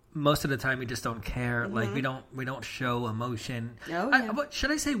 Sometimes. Most of the time, we just don't care. Like we don't show emotion. Oh, yeah.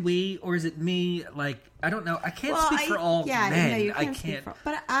 Should I say we, or is it me? Like I don't know. I can't speak for all men. No, you can't I speak can't. for,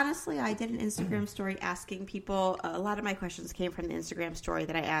 but honestly, I did an Instagram story asking people. A lot of my questions came from the Instagram story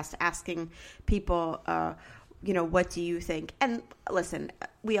that I asking people. What do you think? And listen,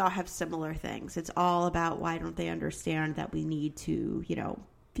 we all have similar things. It's all about why don't they understand that we need to,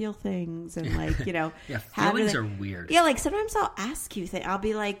 feel things and Yeah, feelings are weird. Yeah, like sometimes I'll ask you I'll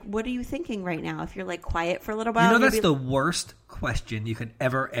be like, what are you thinking right now? If you're like quiet for a little while. That's the worst question you could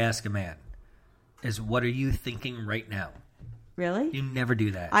ever ask a man is, what are you thinking right now? Really? You never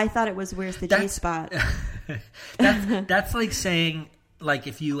do that. I thought it was, where's the G spot? That's like saying, like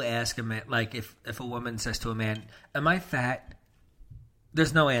if you ask a man, like if a woman says to a man, am I fat?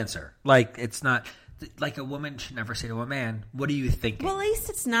 There's no answer. Like it's not... Like a woman should never say to a man, what are you thinking? Well, at least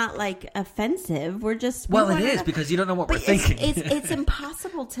it's not like offensive. We're just... Well, it is because you don't know what we're thinking. It's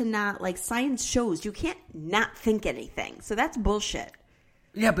impossible to not, like science shows you can't not think anything. So that's bullshit.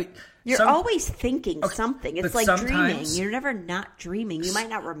 Yeah, but... You're always thinking something. It's like dreaming. You're never not dreaming. You might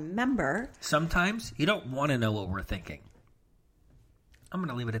not remember. Sometimes you don't want to know what we're thinking. I'm going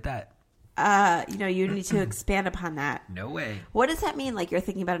to leave it at that. You need to expand upon that. No way. What does that mean? Like you're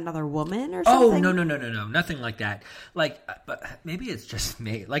thinking about another woman or something? Oh, no. Nothing like that. Like, but maybe it's just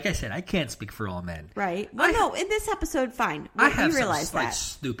me. Like I said, I can't speak for all men. Right. Well, in this episode, fine. I have realize some like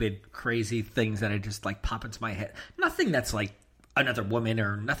stupid, crazy things that I just like pop into my head. Nothing that's like another woman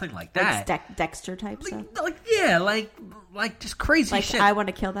or nothing like that. Like Dexter type stuff. Like just crazy Like, shit. I want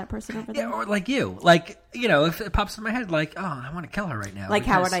to kill that person over there. Yeah, or like you. Like, if it pops in my head, like, oh, I want to kill her right now. Like,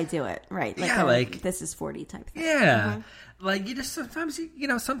 how would I do it? Right. Like, this is 40 type thing. Yeah. Like, you just sometimes,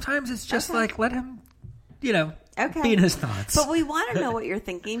 sometimes it's just like, let him, be in his thoughts. But we want to know what you're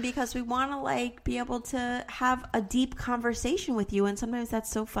thinking because we want to, like, be able to have a deep conversation with you. And sometimes that's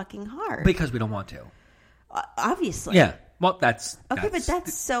so fucking hard. Because we don't want to. Obviously. Yeah. Well, that's... Okay, but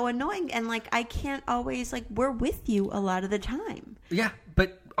that's so annoying. And, like, I can't always, like, we're with you a lot of the time. Yeah,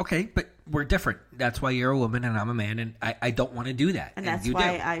 but we're different. That's why you're a woman and I'm a man, and I don't want to do that. And that's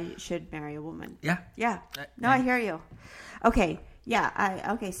why I should marry a woman. Yeah. Yeah. No, I hear you. Okay.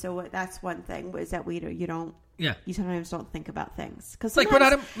 Yeah. So that's one thing was that you don't... Yeah. You sometimes don't think about things. Because we're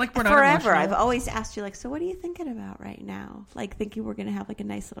not forever, emotional. I've always asked you, like, so what are you thinking about right now? Like, thinking we're going to have, like, a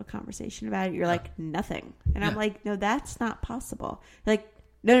nice little conversation about it. You're like, nothing. And I'm like, no, that's not possible. Like,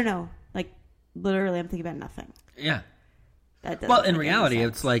 no. Like, literally, I'm thinking about nothing. Yeah. Well, in reality,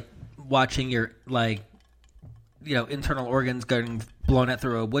 it's like watching your, like, internal organs getting blown out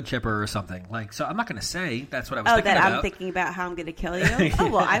through a wood chipper or something. Like, so I'm not going to say that's what I was thinking about. I'm thinking about how I'm going to kill you?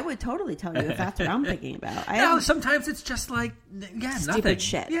 Oh, well, I would totally tell you if that's what I'm thinking about. Sometimes it's just like, stupid nothing.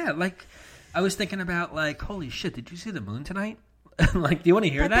 Shit. Yeah, like, I was thinking about, like, holy shit, did you see the moon tonight? Like, do you want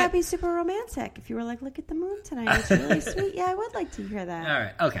to hear that? That'd be super romantic if you were like, look at the moon tonight. It's really sweet. Yeah, I would like to hear that.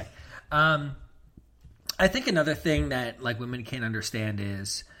 All right, okay. I think another thing that, like, women can't understand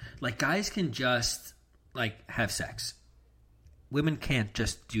is, like, guys can just, like, have sex. Women can't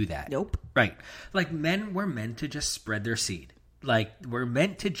just do that. Nope. Right. Like, men were meant to just spread their seed. Like, we're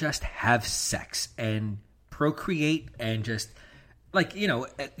meant to just have sex and procreate and just, like,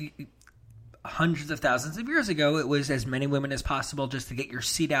 hundreds of thousands of years ago, it was as many women as possible just to get your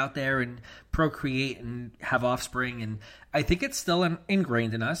seed out there and procreate and have offspring. And I think it's still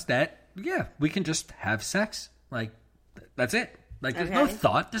ingrained in us that, yeah, we can just have sex. Like, that's it. Like, there's no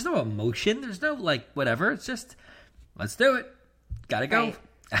thought. There's no emotion. There's no, like, whatever. It's just, let's do it. Gotta go.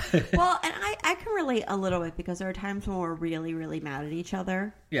 Right. Well, and I can relate a little bit because there are times when we're really, really mad at each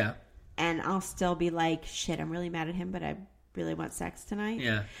other. Yeah. And I'll still be like, shit, I'm really mad at him, but I really want sex tonight.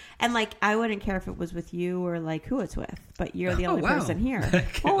 Yeah. And, like, I wouldn't care if it was with you or, like, who it's with, but you're the only person here.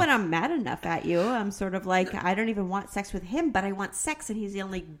 Cool. Well, when I'm mad enough at you, I'm sort of like, I don't even want sex with him, but I want sex, and he's the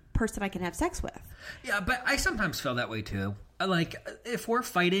only person I can have sex with. Yeah, but I sometimes feel that way, too. Like, if we're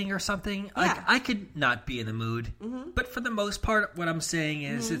fighting or something, like, I could not be in the mood. Mm-hmm. But for the most part, what I'm saying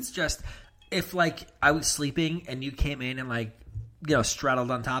is it's just, if, like, I was sleeping and you came in and, like,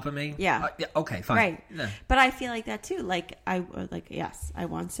 straddled on top of me. Yeah. Okay, fine. Right. Yeah. But I feel like that too. Like, yes, I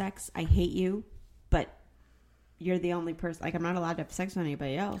want sex. I hate you, but you're the only person. Like, I'm not allowed to have sex with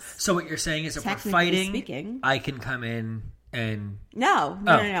anybody else. So what you're saying is if we're fighting, I can come in and... No.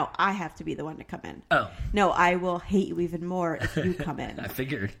 I have to be the one to come in. Oh. No, I will hate you even more if you come in. I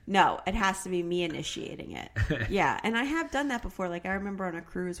figured. No, it has to be me initiating it. Yeah, and I have done that before. Like, I remember on a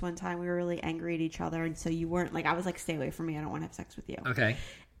cruise one time we were really angry at each other, and so you weren't, like, I was like, stay away from me. I don't want to have sex with you. Okay.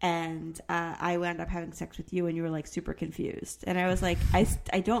 And I wound up having sex with you, and you were, like, super confused. And I was like,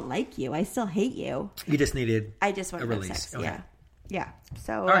 I don't like you. I still hate you. You just needed I just wanted a to have release. sex. Okay. Yeah.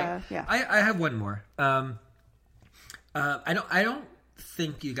 So, all right. yeah. I have one more. I don't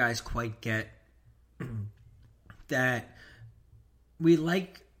think you guys quite get that we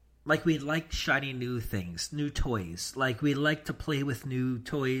like shiny new things, new toys. Like, we like to play with new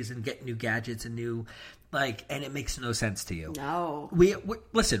toys and get new gadgets and new, like, and it makes no sense to you. No.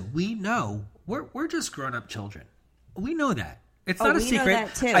 Listen, we know we're just grown-up children. We know that. It's not a secret. Know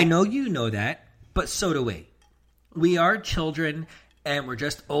that too. I know you know that, but so do we. We are children and we're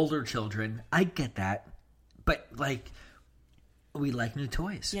just older children. I get that. But, like, we like new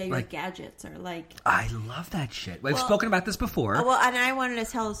toys. Yeah, like gadgets are like... I love that shit. We've spoken about this before. Well, and I wanted to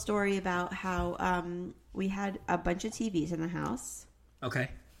tell a story about how we had a bunch of TVs in the house. Okay.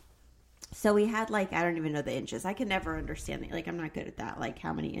 So we had, like, I don't even know the inches. I can never understand it. Like, I'm not good at that. Like,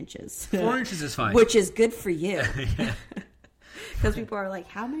 how many inches? 4 inches is fine. Which is good for you. Because people are like,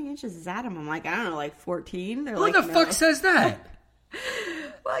 how many inches is Adam? I'm like, I don't know, like 14? They're Who like, the fuck says that?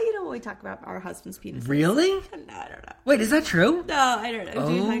 Well, you know when we talk about our husband's penis. Really? No, I don't know. Wait, is that true? No, I don't know. Oh.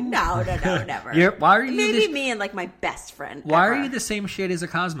 No, never. Why are you Maybe me and, like, my best friend. Why ever. are you the same shade as a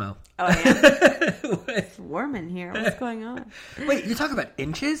Cosmo? Oh, yeah. It's warm in here. What's going on? Wait, you talk about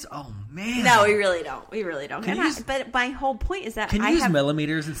inches? Oh, man. No, we really don't. But my whole point is that Can you use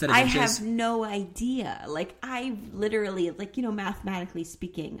millimeters instead of inches? I have no idea. Like, I literally, like, mathematically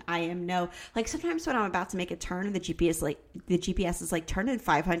speaking, I am like, sometimes when I'm about to make a turn and the GPS is like, turn in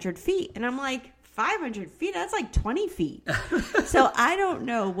 500 feet. And I'm like, 500 feet? That's like 20 feet. So I don't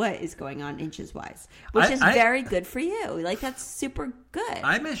know what is going on inches wise, which is very good for you. Like, that's super good.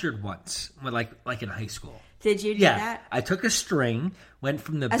 I measured once, like in high school. Did you do that? I took a string, went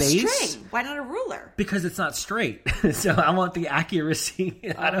from the base. A string? Why not a ruler? Because it's not straight. So I want the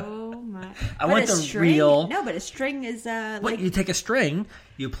accuracy. Oh my! I want the real. No, but a string is like you take a string,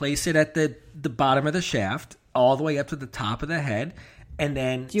 you place it at the bottom of the shaft, all the way up to the top of the head, and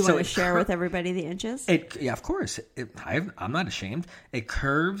then. Do you want to share with everybody the inches? Yeah, of course. I'm not ashamed. It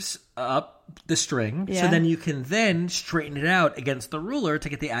curves up the string, yeah. So then you can then straighten it out against the ruler to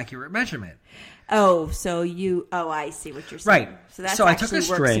get the accurate measurement. Oh, so I see what you're saying. Right. So that I took a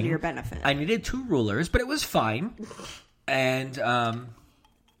string. Works to your benefit. I needed 2 rulers, but it was fine. And, all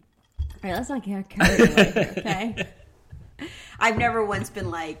right, let's not get carried away here, okay? I've never once been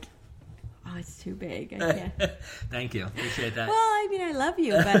like, oh, it's too big. I can't. Thank you. Appreciate that. Well, I mean, I love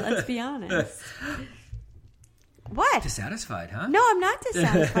you, but let's be honest. What? Dissatisfied, huh? No, I'm not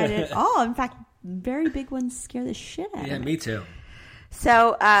dissatisfied at all. In fact, very big ones scare the shit out of me. Yeah, me too.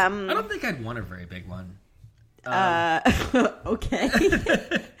 So, I don't think I'd want a very big one. Okay.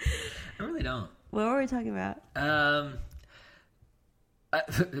 I really don't. What were we talking about?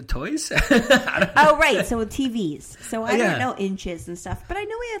 Toys? Oh, right. So with TVs. So I Yeah. don't know inches and stuff, but I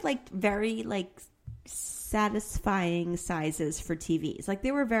know we had like very like satisfying sizes for TVs. Like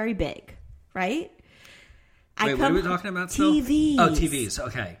they were very big, right? Wait, what are we talking about still? TVs. Oh, TVs.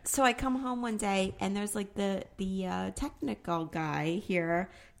 Okay. So I come home one day and there's like the technical guy here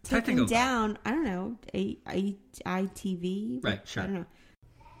taking down, I don't know, ITV. Right, sure. I don't know.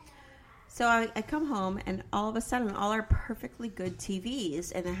 So I come home and all of a sudden all our perfectly good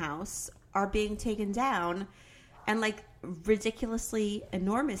TVs in the house are being taken down, and like ridiculously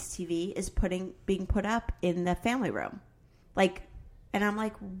enormous TV is being put up in the family room. Like, and I'm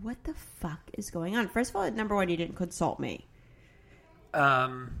like, what the fuck is going on? First of all, number one, you didn't consult me.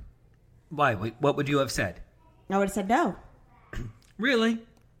 Why? What would you have said? I would have said no. Really?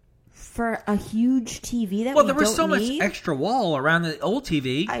 For a huge TV that well, there was so much extra wall around the old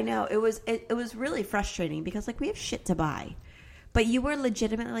TV. I know it was really frustrating because like we have shit to buy, but you were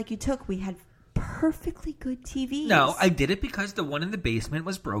legitimately like we had perfectly good TVs. No, I did it because the one in the basement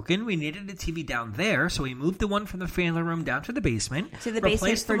was broken. We needed a TV down there, so we moved the one from the family room down to the basement. To the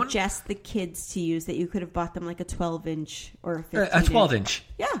basement for just the kids to use. That you could have bought them like a 12-inch or a 15-inch. A 12-inch.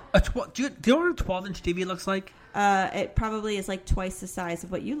 Yeah. Do you know what a 12-inch TV looks like? It probably is like twice the size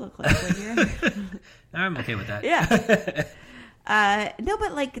of what you look like when you're... I'm okay with that. Yeah. No,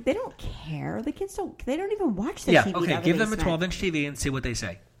 but like they don't care. The kids don't. They don't even watch the TV. Okay. Give them a 12-inch TV and see what they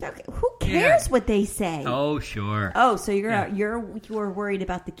say. Okay, who cares what they say? Oh, sure. Oh, so you're worried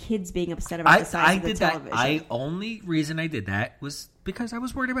about the kids being upset about the size of the television. Only reason I did that was because I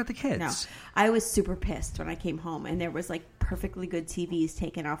was worried about the kids. No, I was super pissed when I came home and there was like perfectly good TVs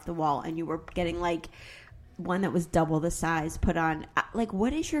taken off the wall, and you were getting like one that was double the size put on. Like,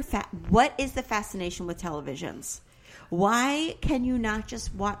 what is the fascination with televisions? Why can you not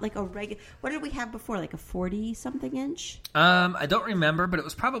just watch like a regular? What did we have before? Like a 40-something inch? I don't remember, but it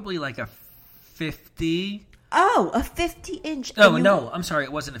was probably like a 50. Oh, a 50-inch. Oh, no, I'm sorry.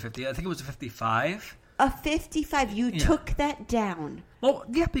 It wasn't a 50. I think it was a 55. A 55. You took that down. Well,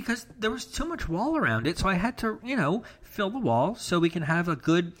 yeah, because there was too much wall around it, so I had to, fill the wall so we can have a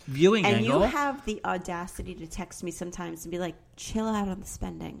good viewing angle. And you have the audacity to text me sometimes and be like, chill out on the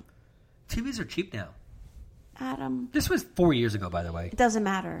spending. TVs are cheap now. Adam. This was 4 years ago, by the way. It doesn't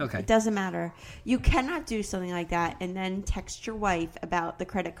matter. Okay. It doesn't matter. You cannot do something like that and then text your wife about the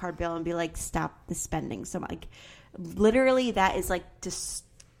credit card bill and be like, stop the spending. So, like, literally, that is, like,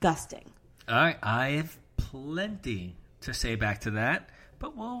 disgusting. All right. I have plenty to say back to that,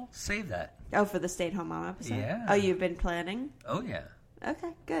 but we'll save that. Oh, for the stay-at-home mom episode? Yeah. Oh, you've been planning? Oh, yeah.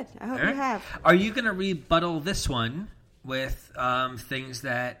 Okay, good. I hope you have. Are you going to rebuttal this one with things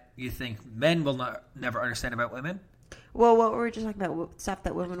that you think men will never understand about women? Well, what were we just talking about? Stuff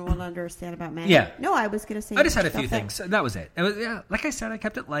that women won't understand about men? Yeah. No, I was going to say... I just had a few things. That was it. Like I said, I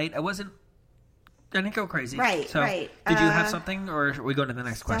kept it light. I didn't go crazy. Right, right. Did you have something, or are we going to the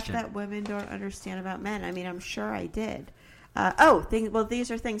next question? Stuff that women don't understand about men. I mean, I'm sure I did.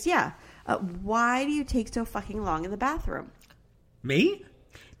 These are things, yeah. Why do you take so fucking long in the bathroom? Me?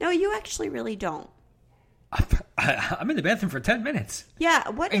 No, you actually really don't. I'm in the bathroom for 10 minutes. Yeah,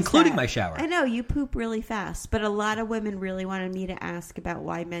 including my shower. I know, you poop really fast, but a lot of women really wanted me to ask about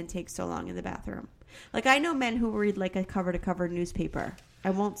why men take so long in the bathroom. Like, I know men who read like a cover-to-cover newspaper. I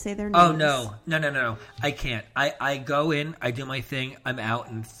won't say their names. Oh, no. I can't. I go in, I do my thing, I'm out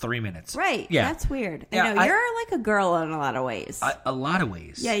in 3 minutes. Right. Yeah. That's weird. Yeah, You're like a girl in a lot of ways. A lot of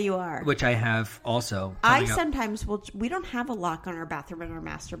ways. Yeah, you are. Which I have also. Sometimes we don't have a lock on our bathroom in our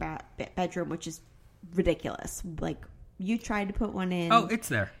master bedroom, which is ridiculous. Like, you tried to put one in. Oh, it's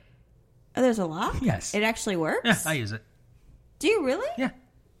there. Oh, there's a lock? Yes. It actually works? Yeah, I use it. Do you really? Yeah.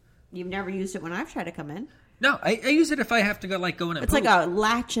 You've never used it when I've tried to come in? No, I use it if I have to go in and It's like a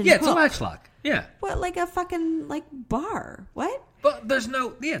latch and Yeah, hook. it's a latch lock. Yeah. What, like a fucking, bar? What? But there's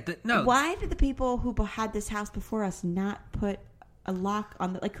no... Yeah, no. Why did the people who had this house before us not put a lock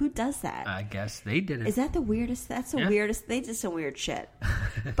on the... Like, who does that? I guess they did it. Is that the weirdest? That's the weirdest. They did some weird shit.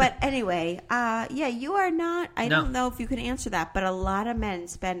 But anyway, you are not... I don't know if you can answer that, but a lot of men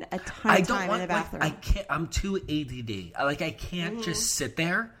spend a ton of time in the bathroom. I can't... I'm too ADD. I can't just sit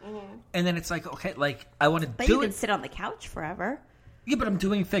there, and then it's like, okay, I want to do it. But you can sit on the couch forever. Yeah, but I'm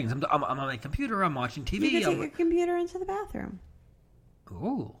doing things. I'm on my computer. I'm watching TV. You can take your computer into the bathroom.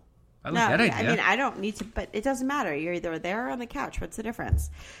 Ooh. I like that idea. I mean, I don't need to, but it doesn't matter. You're either there or on the couch. What's the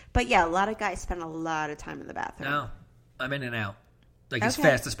difference? But yeah, a lot of guys spend a lot of time in the bathroom. No, I'm in and out. As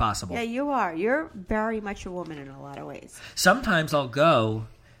fast as possible. Yeah, you are. You're very much a woman in a lot of ways. Sometimes I'll go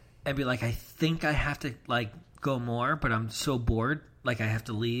and be like, I think I have to, go more, but I'm so bored. I have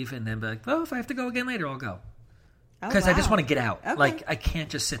to leave and then be like, well, if I have to go again later, I'll go. Because I just want to get out. Okay. I can't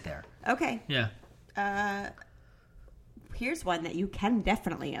just sit there. Okay. Yeah. Here's one that you can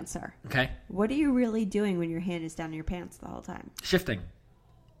definitely answer. Okay. What are you really doing when your hand is down your pants the whole time? Shifting.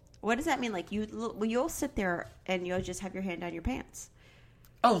 What does that mean? You'll sit there and you'll just have your hand down your pants.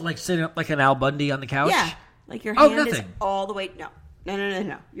 Oh, sitting up like an Al Bundy on the couch? Yeah. Your hand is nothing. all the way...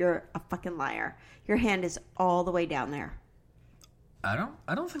 No. You're a fucking liar. Your hand is all the way down there. I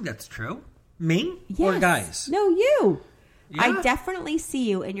don't think that's true. Me? Yes. Or guys? No, you. Yeah. I definitely see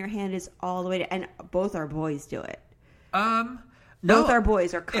you and your hand is all the way down. And both our boys do it. No. Both our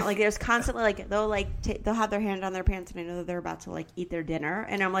boys are there's constantly they'll have their hand on their pants and I know that they're about to eat their dinner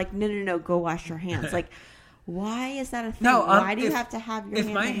and I'm like no go wash your hands. Why is that a thing? No, why do you have to have your hand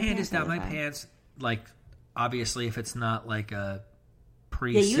if my down your hand is down my pants, obviously if it's not a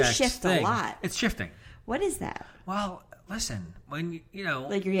pre-sex you shift thing, a lot. It's shifting. What is that? Well, listen, when you're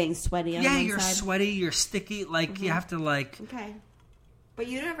getting sweaty on you're sweaty, you're sticky, you have to Okay. But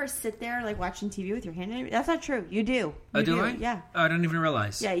you never sit there watching TV with your hand in it? That's not true. You do. Oh, do I? Yeah. Oh, I don't even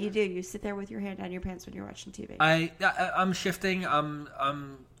realize. Yeah, you do. You sit there with your hand down your pants when you're watching TV. I'm shifting. I'm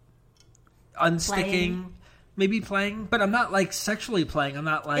unsticking. Maybe playing, but I'm not sexually playing. I'm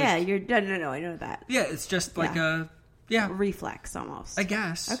not Yeah, you're no. I know that. Yeah, it's just a reflex almost. I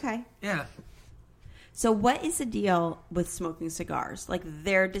guess. Okay. Yeah. So what is the deal with smoking cigars?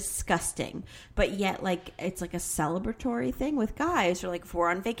 They're disgusting, but yet it's a celebratory thing with guys, or if we're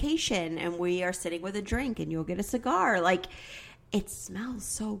on vacation and we are sitting with a drink and you'll get a cigar, it smells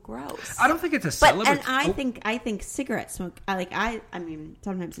so gross. I don't think it's a celebratory. And I think cigarette smoke. I mean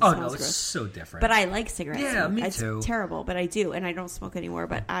sometimes it smells gross. It's so different. But I like cigarette smoke. Yeah, me it's too. It's terrible, but I do, and I don't smoke anymore.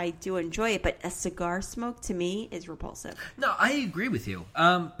 But I do enjoy it. But a cigar smoke to me is repulsive. No, I agree with you.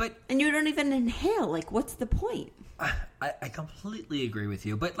 But and you don't even inhale. What's the point? I completely agree with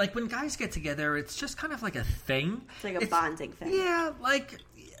you. But when guys get together, it's just kind of a thing. It's a bonding thing. Yeah,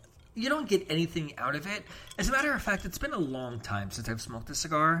 you don't get anything out of it. As a matter of fact, it's been a long time since I've smoked a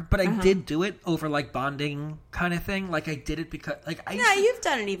cigar, but I did do it over bonding kind of thing. I did it because you've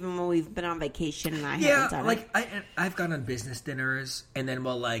done it even when we've been on vacation and I haven't done it. I've gone on business dinners and then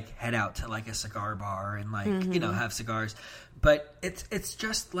we'll head out to a cigar bar and have cigars. But it's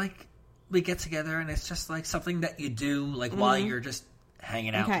just we get together and it's just something that you do while you're just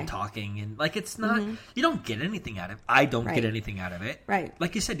hanging out and talking and it's not you don't get anything out of it. I don't get anything out of it. Right.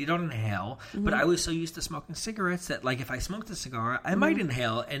 Like you said, you don't inhale. But I was so used to smoking cigarettes that if I smoked a cigar, I might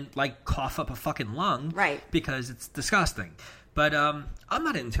inhale and cough up a fucking lung. Right. Because it's disgusting. But I'm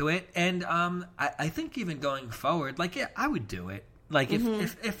not into it, and I think even going forward, I would do it.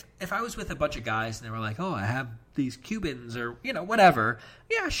 If I was with a bunch of guys and they were like, oh, I have these Cubans or whatever,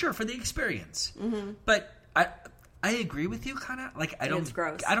 yeah, sure, for the experience. But I agree with you, kind of. I don't. It's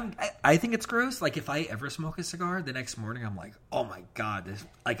gross. I think it's gross. If I ever smoke a cigar, the next morning I'm like, oh my god, this.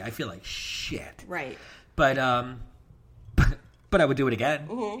 I feel like shit. Right. But but I would do it again.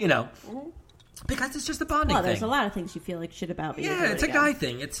 Because it's just a bonding thing. Well, there's a lot of things you feel like shit about. But yeah, it's a guy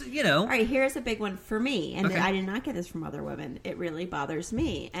thing. It's All right, here's a big one for me, and I did not get this from other women. It really bothers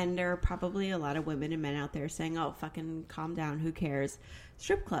me, and there are probably a lot of women and men out there saying, "Oh, fucking calm down. Who cares?"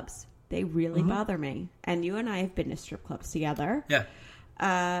 Strip clubs. They really bother me. And you and I have been to strip clubs together. Yeah.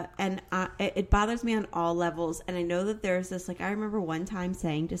 And it bothers me on all levels. And I know that there's this, like, I remember one time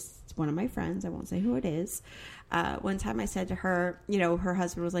saying to one of my friends, I won't say who it is. One time I said to her, you know, her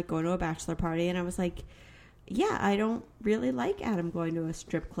husband was like going to a bachelor party, and I was like, yeah, I don't really like Adam going to a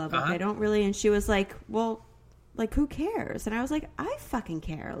strip club. Like, I don't really. And she was like, well, like, who cares? And I was like, I fucking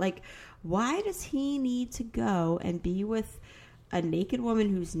care. Like, why does he need to go and be with a naked woman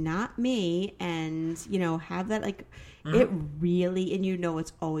who's not me, and, you know, have that, like, it really, and you know,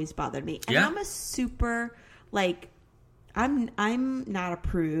 it's always bothered me. And I'm a super, like, I'm not a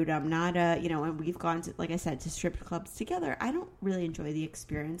prude. I'm not a, you know, and we've gone to, like I said, to strip clubs together. I don't really enjoy the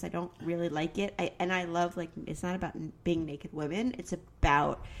experience. I don't really like it. I love, like, it's not about being naked women. It's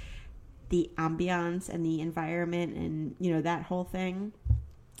about the ambiance and the environment and, you know, that whole thing.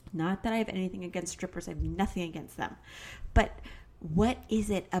 Not that I have anything against strippers. I have nothing against them. But what is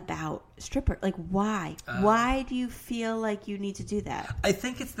it about stripper? Like, why? Why do you feel like you need to do that? I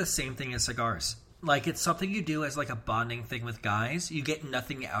think it's the same thing as cigars. Like, it's something you do as, like, a bonding thing with guys. You get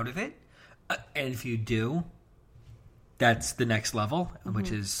nothing out of it. And if you do, that's the next level,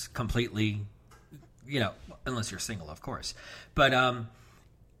 which is completely, you know, unless you're single, of course. But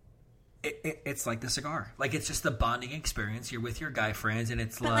it's like the cigar. Like, it's just the bonding experience. You're with your guy friends, and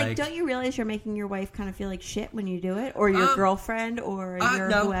it's but like, don't you realize you're making your wife kind of feel like shit when you do it? Or your girlfriend, or your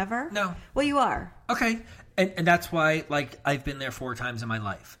whoever? No. Well, you are. Okay. And that's why, like, I've been there 4 times in my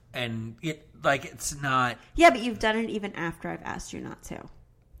life. And, it's not... Yeah, but you've done it even after I've asked you not to.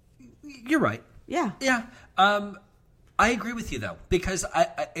 You're right. Yeah. Yeah. I agree with you, though, because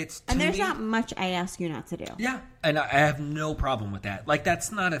it's... And there's not much I ask you not to do. Yeah, and I have no problem with that. Like,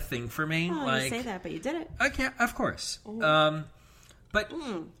 that's not a thing for me. Oh, like, you say that, but you did it. Okay, of course. But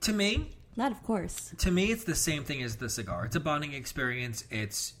to me... Not of course. To me, it's the same thing as the cigar. It's a bonding experience.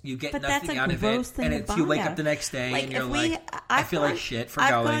 It's you get but nothing out of it, and it's you wake up the next day and you're like, I feel like shit for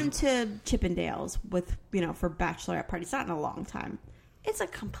going. I've gone to Chippendales with, you know, for bachelorette parties. Not in a long time. It's a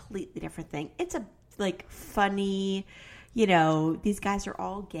completely different thing. It's a, like, funny, you know, these guys are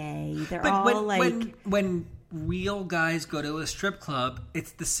all gay. They're all when real guys go to a strip club,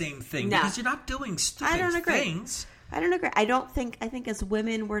 it's the same thing because you're not doing stupid things. I don't agree. I think as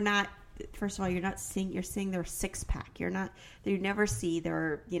women, we're not. First of all, you're seeing their 6-pack. You never see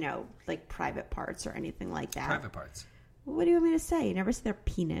their, you know, like, private parts or anything like that. Private parts. What do you want me to say? You never see their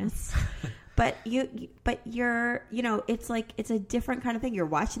penis. But you're, you know, it's like, it's a different kind of thing. You're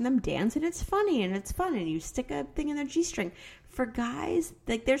watching them dance, and it's funny, and it's fun, and you stick a thing in their G-string. For guys,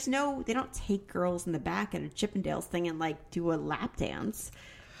 like, they don't take girls in the back at a Chippendales thing and, like, do a lap dance.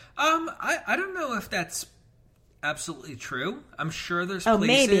 I don't know if that's absolutely true. I'm sure there's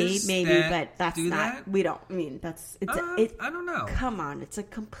places maybe, that but that's do not. That. We don't. I mean, that's. I don't know. Come on, it's a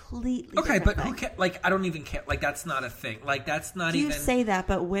completely okay. different But thing. who cares? Like, I don't even care. Like, that's not a thing. Like, that's not even. You say that,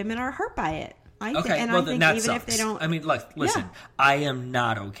 but women are hurt by it. Then I think that even sucks. if they don't. I mean, listen. I am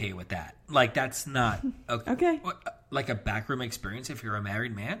not okay with that. Like, that's not okay. Okay. Like a backroom experience if you're a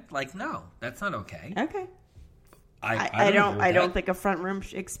married man. Like, no, that's not okay. Okay. I don't think a front room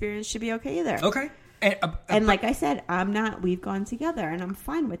experience should be okay either. Okay. And like I said, we've gone together, and I'm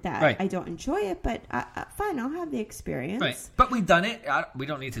fine with that. Right. I don't enjoy it, but fine, I'll have the experience. Right. But we've done it. We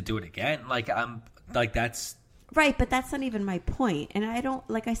don't need to do it again. Like, that's... Right, but that's not even my point. And I don't,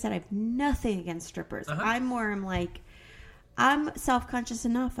 like I said, I have nothing against strippers. I'm self-conscious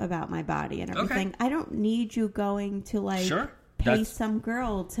enough about my body and everything. Okay. I don't need you going to, like, pay some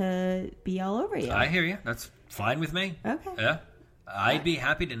girl to be all over you. I hear you. That's fine with me. Okay. Yeah. I'd be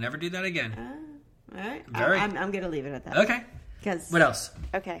happy to never do that again. All right. Very. I'm going to leave it at that. Okay. What else?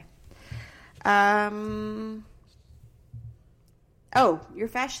 Okay. Your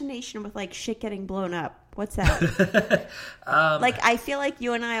fascination with, like, shit getting blown up. What's that? Like, I feel like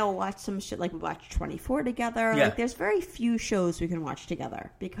you and I will watch some shit. Like, we watch 24 together. Yeah. Like, there's very few shows we can watch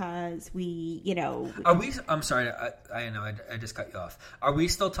together because we, you know. Are we? I'm sorry. I know. I just cut you off. Are we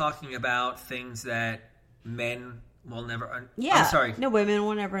still talking about things that men will never... I'm sorry. No, women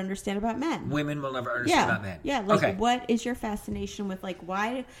will never understand about men. Women will never understand about men. Yeah, like, okay. What is your fascination with, like,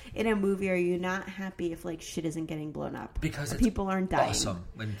 why in a movie are you not happy if, like, shit isn't getting blown up? Because people aren't dying. Awesome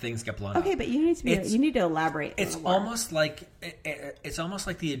when things get blown up. Okay, but you need to elaborate. It's almost like it's almost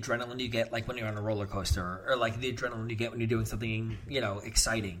like the adrenaline you get, like, when you're on a roller coaster, or like the adrenaline you get when you're doing something, you know,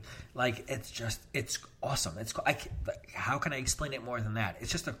 exciting. Like, it's awesome. How can I explain it more than that?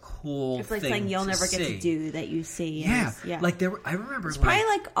 It's just a cool thing. It's like something you'll never get to do that you see. Yeah. Like, I remember it's probably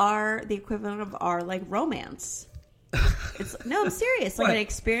like the equivalent of our, like, romance. I'm serious. Like, an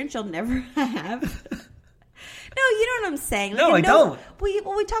experience you'll never have. No, you know what I'm saying. Like, no, I don't.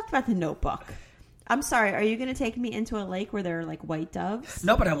 We talked about The Notebook. I'm sorry. Are you going to take me into a lake where there are like white doves?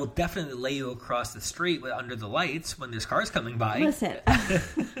 No, but I will definitely lay you across the street under the lights when there's cars coming by. Listen,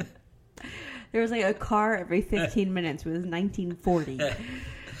 there was like a car every 15 minutes. It was 1940.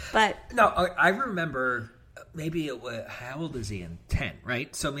 But no, I remember maybe it was, how old is Ian? 10,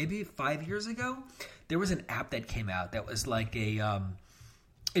 right? So maybe 5 years ago, there was an app that came out that was like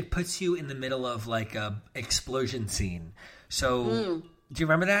it puts you in the middle of like a explosion scene. So do you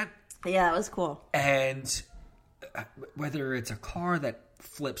remember that? yeah, it was cool. And whether it's a car that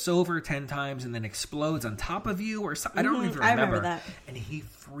flips over 10 times and then explodes on top of you or something, I don't even remember. I remember that. And he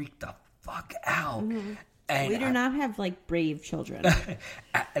freaked the fuck out. And We do not have like brave children.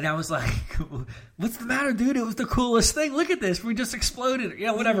 and I was like, what's the matter, dude? It was the coolest thing. Look at this. We just exploded.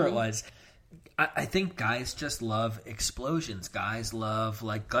 Yeah, whatever it was. I think guys just love explosions. Guys love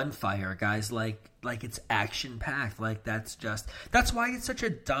like gunfire. Guys like it's action packed. Like that's why it's such a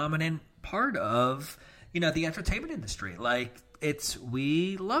dominant part of, the entertainment industry. Like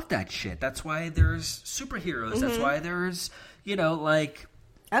we love that shit. That's why there's superheroes. That's why there's,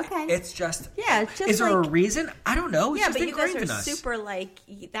 Okay. it's just, it's just is there a like- reason? I don't know. It's Yeah, just but you guys ingrained are in us. super like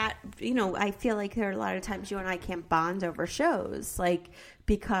that. I feel like there are a lot of times you and I can't bond over shows, like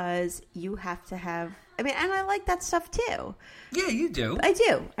because you have to have. I mean, and I like that stuff too. Yeah, you do. I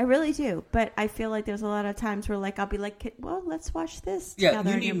do. I really do. But I feel like there's a lot of times where like I'll be like, well, let's watch this. Yeah, together.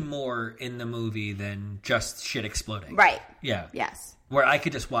 you And need you're- more in the movie than just shit exploding. right. Yeah. Yes. Where I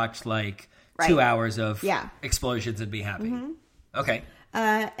could just watch like Right. 2 hours of Yeah. explosions and be happy. Okay.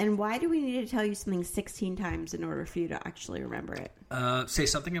 And why do we need to tell you something 16 times in order for you to actually remember it? Say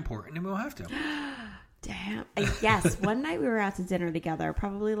something important and we'll have to. Damn. Yes, one night we were out to dinner together,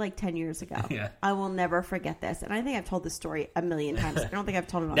 probably like 10 years ago. Yeah. I will never forget this. And I think I've told this story a million times. I don't think I've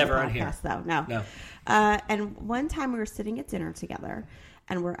told it on Never the on here. podcast, though. No. No. And one time we were sitting at dinner together,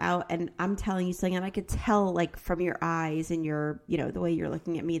 and we're out, and I'm telling you something, and I could tell, like, from your eyes and your, the way you're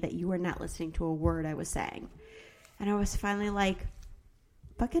looking at me, that you were not listening to a word I was saying. And I was finally like,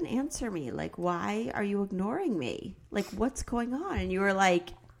 fucking answer me. Like, why are you ignoring me? Like, what's going on? And you were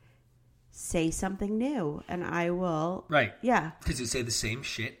like, say something new, and I will. Right. Yeah. Because you say the same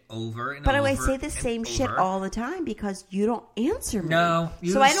shit over and But over. I say the and same shit over. all the time because you don't answer me. No,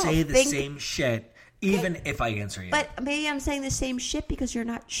 you so I don't say the think, same shit even if I answer you. But maybe I'm saying the same shit because you're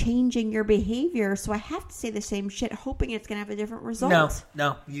not changing your behavior. So I have to say the same shit, hoping it's going to have a different result.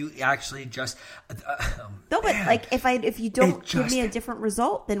 No, you actually just. No, but man, like if you don't give me a just- different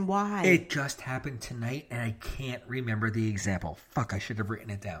result, then why? It just happened tonight, and I can't remember the example. Fuck, I should have written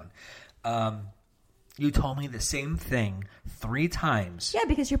it down. You told me the same thing 3 times. Yeah,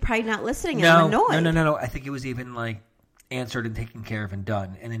 because you're probably not listening and I'm annoyed. No. I think it was even like answered and taken care of and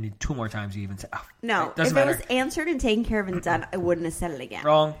done. And then 2 more times you even said, oh, No, it doesn't if matter. it was answered and taken care of and done, I wouldn't have said it again.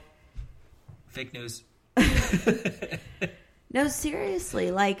 Wrong. Fake news. No, seriously.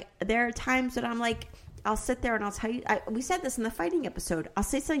 Like, there are times that I'm like, I'll sit there and I'll tell you. We said this in the fighting episode. I'll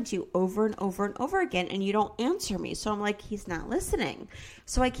say something to you over and over and over again, and you don't answer me. So I'm like, he's not listening.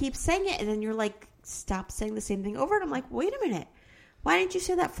 So I keep saying it, and then you're like, stop saying the same thing over. And I'm like, wait a minute. Why didn't you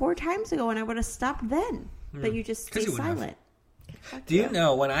say that 4 times ago? And I would have stopped then. But you just stay 'Cause you wouldn't have. silent. Do you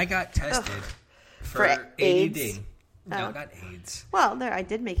know when I got tested for AIDS? ADD? No, not AIDS. Well, there, I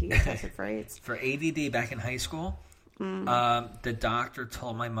did make you get tested for AIDS. For ADD back in high school, the doctor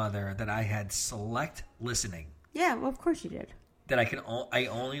told my mother that I had select listening. Yeah, well, of course you did. That I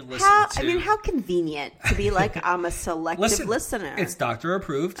only listen to. How convenient to be like, I'm a selective listener. It's doctor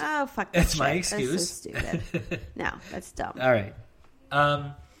approved. Oh, fuck that It's my shit. excuse. That's so stupid. No, that's dumb. All right.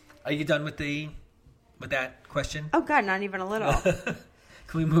 Are you done with that question? Oh, God, not even a little.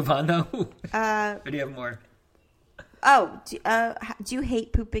 Can we move on though? Or do you have more? Oh, do you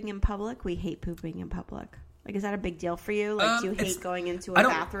hate pooping in public? We hate pooping in public. Like, is that a big deal for you? Like, do you hate going into a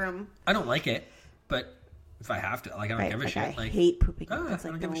bathroom? I don't like it, but if I have to, like, I don't give a shit. I hate pooping. It's I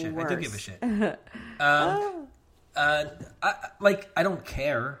like don't give a the shit. worst. I do give a shit. I don't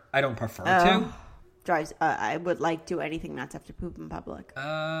care. I don't prefer to. Drives. I would like do anything not to have to poop in public.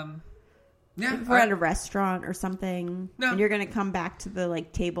 Yeah, If we're at a restaurant or something, No. and you're going to come back to the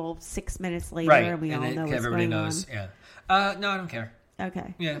table 6 minutes later, right, and we all know what's everybody going knows. on. Yeah. No, I don't care.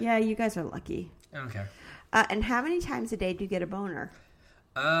 Okay. Yeah. You guys are lucky. I don't care. And how many times a day do you get a boner?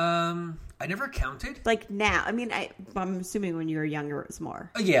 I never counted. Like now, I mean, I'm assuming when you were younger it was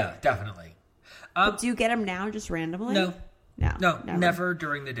more. Yeah, definitely. But do you get them now just randomly? No, No, never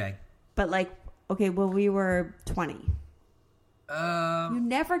during the day. But like, okay, well, we were 20. You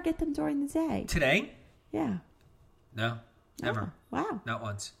never get them during the day. Today? Yeah. No, never. Oh, wow. Not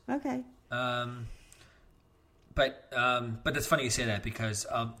once. Okay. But it's funny you say that because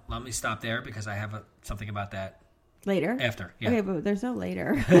let me stop there because I have something about that Later? after. Yeah. Okay, but there's no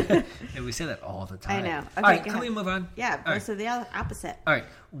later. And we say that all the time. I know. Okay, all right, go can ahead. we move on? Yeah, All right. so the opposite. All right.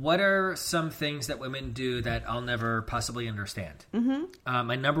 What are some things that women do that I'll never possibly understand? Mm-hmm.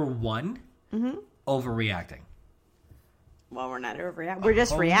 My number one, overreacting. Well, we're not overreacting. We're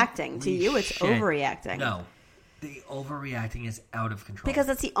just reacting. To you, it's shit. overreacting. No. The overreacting is out of control. Because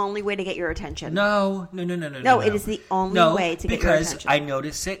that's the only way to get your attention. No. No, it is the only way to get your attention. Because I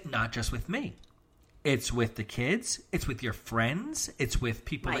notice it not just with me. It's with the kids. It's with your friends. It's with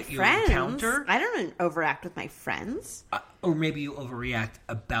people My that you friends? encounter. I don't overact with my friends. Or maybe you overreact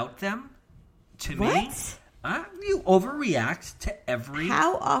about them to What? me. You overreact to every...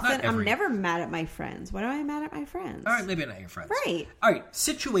 How not often? I'm every. never mad at my friends. Why am I mad at my friends? All right, maybe not your friends. Right. All right,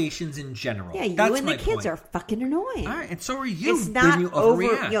 situations in general. Yeah, you That's and my the kids point. are fucking annoying. All right, and so are you It's not when you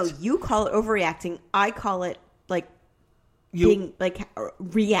overreact. You call it overreacting. I call it like You- being like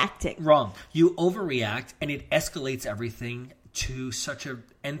reacting. Wrong. You overreact, and it escalates everything to such a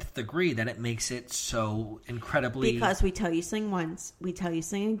nth degree that it makes it so incredibly... Because we tell you something once, we tell you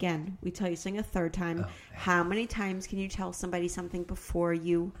something again, we tell you something a third time. How many times can you tell somebody something before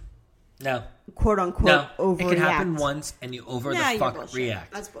you No. quote unquote No. overreact? It can happen once, and you You're fuck bullshit.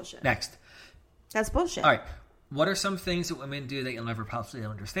 react. That's bullshit. Next. That's bullshit. All right. What are some things that women do that you'll never possibly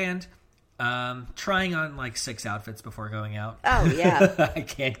understand? Trying on like 6 outfits before going out. Oh yeah. I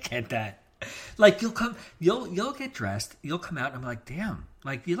can't get that. Like you'll get dressed, you'll come out, and I'm like, damn,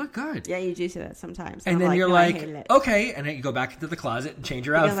 like you look good. Yeah, you do say that sometimes. And I'm then you're no, like, I hate it. okay, and then you go back into the closet and change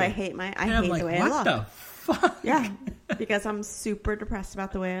your Because outfit. I hate and I I'm hate like, the way what I look. the fuck? Yeah, because I'm super depressed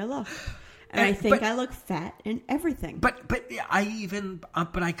about the way I look, and I But- think I look fat and everything. But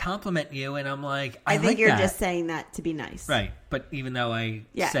I compliment you, and I'm like, I think like you're that. just saying that to be nice, Right. But even though I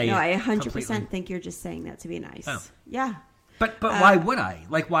Yeah, say no, it I 100% completely- think you're just saying that to be nice. Oh. Yeah, But why would I?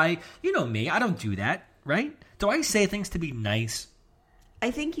 Like, why? You know me. I don't do that, right? Do I say things to be nice? I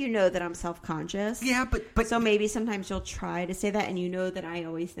think you know that I'm self-conscious. Yeah, but So maybe sometimes you'll try to say that, and you know that I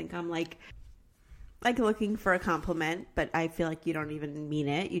always think I'm like looking for a compliment, but I feel like you don't even mean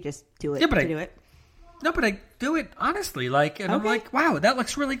it. You just do it Yeah, but to I- do it. no, but I do it honestly. Like, and I'm Okay. like, wow, that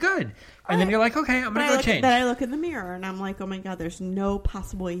looks really good. And then you're like, okay, I'm But gonna go change. Then I look in the mirror and I'm like, oh my god, there's no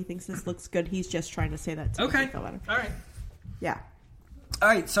possible way he thinks this looks good. He's just trying to say that to Okay, make me feel better. all right, Yeah. all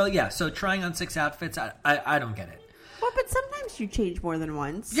right. So trying on 6 outfits, I don't get it. Well, but sometimes you change more than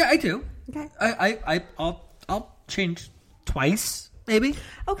once. Yeah, I do. Okay. I'll change twice, maybe.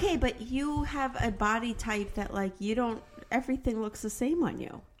 Okay, but you have a body type that like you don't. Everything looks the same on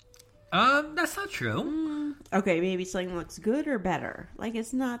you. That's not true. Okay, maybe something looks good or better. Like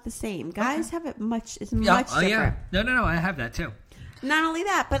it's not the same. Guys have it much. It's Yeah. much Oh, different. yeah. No. I have that too. Not only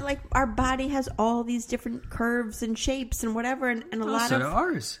that, but like our body has all these different curves and shapes and whatever, and a lot So of. do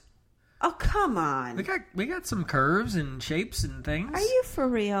ours. Oh come on! We got some curves and shapes and things. Are you for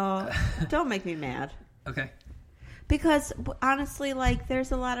real? Don't make me mad. Okay. Because honestly, like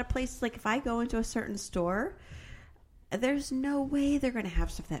there's a lot of places. Like if I go into a certain store, there's no way they're gonna have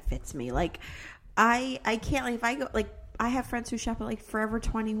stuff that fits me. Like I can't. Like if I go, like I have friends who shop at like Forever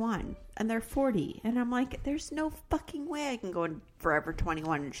 21 and they're 40, and I'm like, there's no fucking way I can go in Forever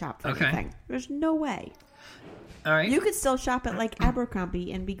 21 and shop for Okay. anything. There's no way. All right. You could still shop at like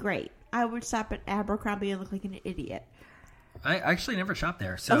Abercrombie and be great. I would shop at Abercrombie and look like an idiot. I actually never shopped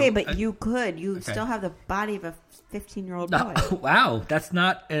there. So Okay, but you could. You Okay. still have the body of a 15-year-old boy. Oh, wow, that's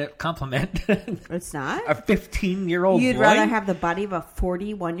not a compliment. It's not? A 15-year-old You'd boy? rather have the body of a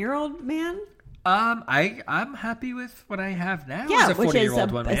 41-year-old man? I'm happy with what I have now. Yeah, as a which is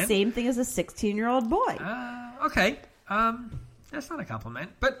 40-year-old one, the man. same thing as a 16-year-old boy. Okay. That's not a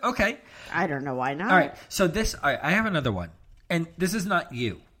compliment, but okay. I don't know why not. All right. So I have another one, and this is not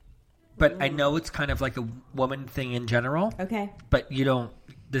you, but I know it's kind of like a woman thing in general. Okay. But you don't.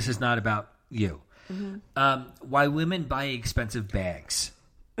 This is not about you. Why women buy expensive bags?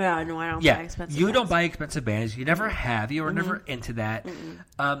 Yeah, no, I don't Yeah, buy expensive you don't bags. buy expensive bags. You never have. You were never into that.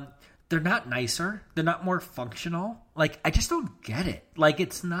 They're not nicer. They're not more functional. Like, I just don't get it. Like,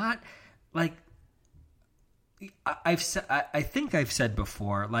 it's not like I've said. I think I've said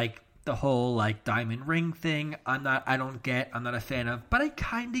before. Like the whole like diamond ring thing. I'm not a fan of. But I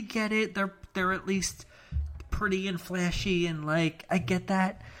kind of get it. They're at least pretty and flashy, and like I get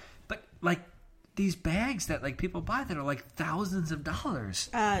that. But like these bags that like people buy that are like thousands of dollars.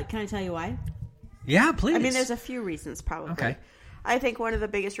 Can I tell you why? Yeah, please. I mean, there's a few reasons, probably. Okay. I think one of the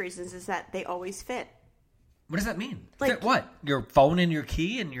biggest reasons is that they always fit. What does that mean? Like- Fit what? Your phone and your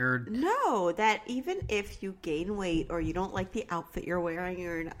key and your... No, that even if you gain weight or you don't like the outfit you're wearing,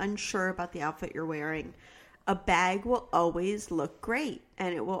 you're unsure about the outfit you're wearing, a bag will always look great,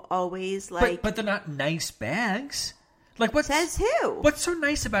 and it will always like. But they're not nice bags. Like what says who? What's so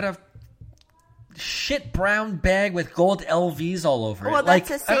nice about a shit brown bag with gold LVs all over it? Well, like,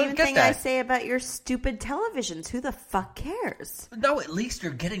 that's the I same don't get thing that. I say about your stupid televisions. Who the fuck cares? No, at least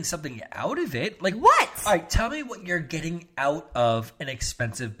you're getting something out of it. Like What? All right, tell me what you're getting out of an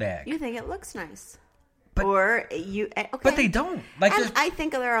expensive bag. You think it looks nice. But- or you okay. But they don't. Like And there's, I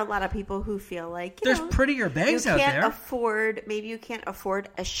think there are a lot of people who feel like there's prettier bags you out can't there. afford. Maybe you can't afford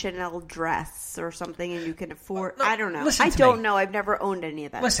a Chanel dress or something, and you can afford. No, I don't know. listen I to don't me. know. I've never owned any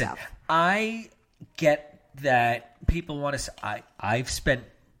of that Listen, stuff. I get that people want to. I've spent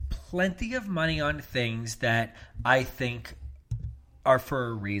plenty of money on things that I think are for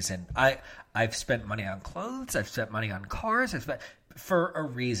a reason. I've spent money on clothes. I've spent money on cars. I've spent for a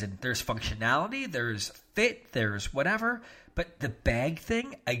reason. There's functionality. There's fit. There's whatever. But the bag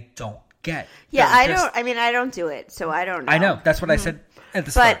thing, I don't get. Yeah, There's I just- don't. I mean, I don't do it, so I don't know. I know. That's what I said at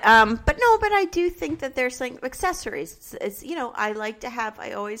the start. But no, but I do think that there's like accessories. It's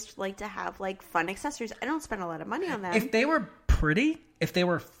I always like to have like fun accessories. I don't spend a lot of money on them. If they were pretty, if they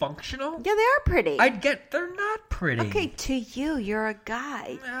were functional, yeah, they are pretty. I'd get. They're not pretty. Okay, to you, you're a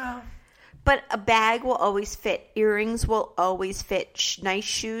guy. No. But a bag will always fit. Earrings will always fit. Nice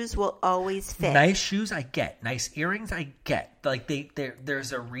shoes will always fit. Nice shoes, I get. Nice earrings, I get. Like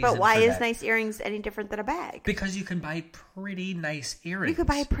there's a reason. But why for is that. nice earrings any different than a bag? Because you can buy pretty nice earrings. You could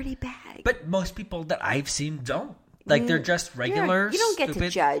buy a pretty bag. But most people that I've seen don't. Like they're just regular. You don't get stupid. to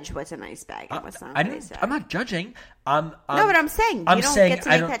judge what's a nice bag and what's not I a didn't, nice bag. I'm not judging. No, but I'm saying you don't get to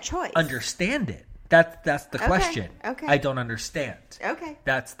make that choice. Understand it. That's the question. Okay. I don't understand. Okay.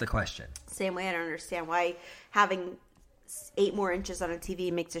 That's the question. Same way I don't understand why having 8 more inches on a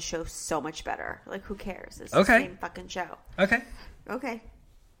TV makes a show so much better. Like, who cares? It's the same fucking show. Okay. Okay.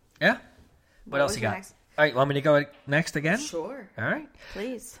 Yeah. What else was you your got? next? All right, want me to go next again? Sure. All right.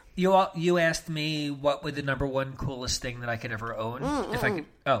 Please. You asked me what would the number one coolest thing that I could ever own if I could.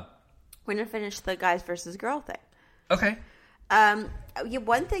 Oh, We're going to finish the guys versus girl thing. okay.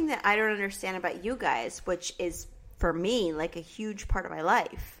 One thing that I don't understand about you guys, which is for me like a huge part of my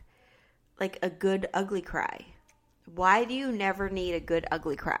life, like a good ugly cry. Why do you never need a good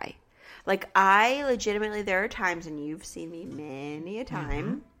ugly cry? Like, I legitimately, there are times, and you've seen me many a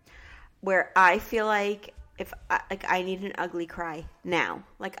time, where I feel like I need an ugly cry now.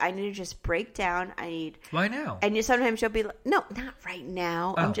 Like, I need to just break down. Why now? And sometimes you'll be like, no, not right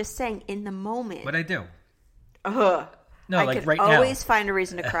now. Oh. I'm just saying in the moment. What'd I do? Ugh. No, I like could right now. always find a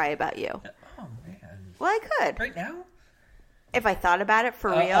reason to cry about you. Oh man. Well, I could. Right now? If I thought about it for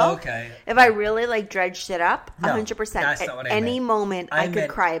real. Okay. If I really like dredged it up, No, 100%. that's At not what I any meant. moment, I could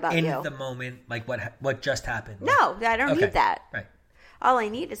meant cry about in you. the moment, like what just happened. No, I don't Okay. need that. Right. All I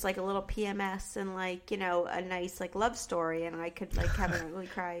need is like a little PMS and like, a nice like love story, and I could like have an ugly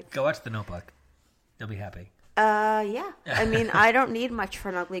cry. Go watch The Notebook. You'll be happy. Yeah. I mean, I don't need much for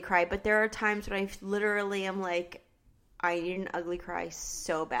an ugly cry, but there are times when I literally am like, I need an ugly cry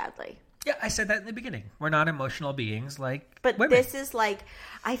so badly. Yeah, I said that in the beginning. We're not emotional beings like But women. this is like,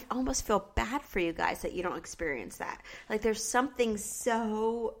 I almost feel bad for you guys that you don't experience that. Like, there's something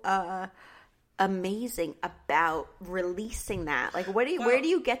so amazing about releasing that. Like, where do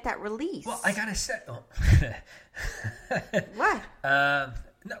you get that release? Well, I gotta say, What?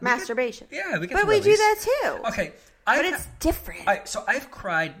 no, Masturbation. We get But to we do release. that too. Okay, But it's different. All right, so I've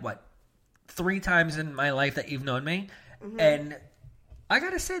cried 3 times in my life that you've known me, Mm-hmm. and I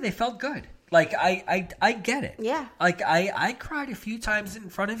gotta say they felt good. Like I get it. Yeah. Like I cried a few times in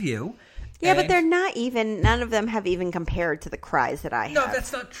front of you. Yeah, but and- they're not even, none of them have even compared to the cries that I have. No,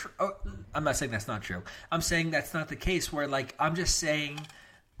 that's not true. Oh, I'm not saying that's not true. I'm saying that's not the case where, like, I'm just saying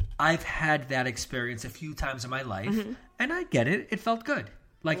I've had that experience a few times in my life, and I get it. It felt good.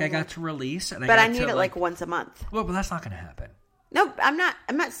 Like, I got to release, and But I got need to, it like once a month. Well, but that's not going to happen. No, I'm not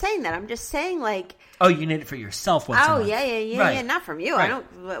saying that. I'm just saying like, Oh, you need it for yourself once a month. yeah, not from you. Right. I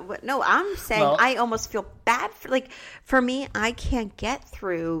don't. No, I'm saying Well- I almost feel bad for me. I can't get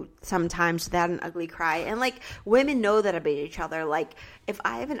through sometimes without an ugly cry, and like women know that about each other. Like if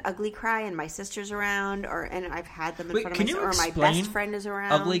I have an ugly cry and my sister's around, and I've had them in Wait, front of can my you or my explain best friend is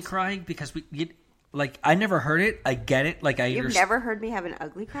around. ugly crying? Because like, I never heard it. I get it. Like, You've never heard me have an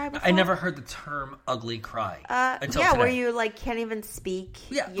ugly cry before? I never heard the term ugly cry until yeah, today. where you like can't even speak.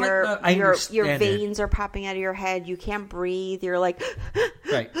 Yeah, like, your no, I your understand it. veins are popping out of your head. You can't breathe. You're like,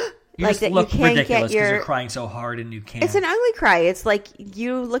 Right. You like just that you look can't get ridiculous because your- you're crying so hard and you can't. It's an ugly cry. It's like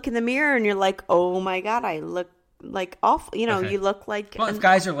you look in the mirror and you're like, oh my God, I look like awful. You know, Okay. you look like. Well, if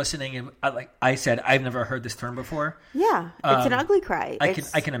guys are listening, and like I said, I've never heard this term before. Yeah, it's an ugly cry. I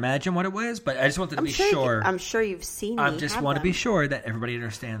can imagine what it was, but I just wanted to be sure. I'm sure you've seen. I just want to be sure that everybody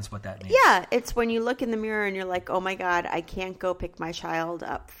understands what that means. Yeah, it's when you look in the mirror and you're like, oh my God, I can't go pick my child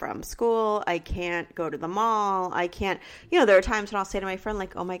up from school. I can't go to the mall. I can't, there are times when I'll say to my friend,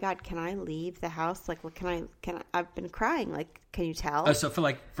 like, oh my God, can I leave the house? Like, what can I, I've been crying. Like, can you tell? Oh, so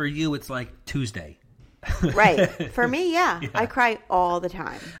for you, it's like Tuesday. Right. For me, yeah. I cry all the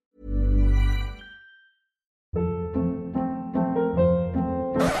time.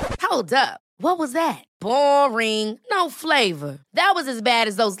 Hold up. What was that? Boring. No flavor. That was as bad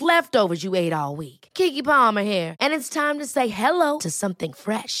as those leftovers you ate all week. Keke Palmer here, and it's time to say hello to something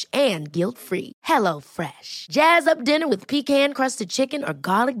fresh and guilt-free. Hello Fresh. Jazz up dinner with pecan-crusted chicken or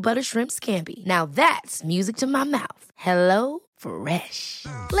garlic butter shrimp scampi. Now that's music to my mouth. Hello Fresh.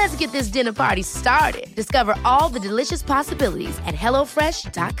 Let's get this dinner party started. Discover all the delicious possibilities at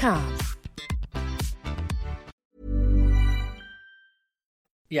hellofresh.com.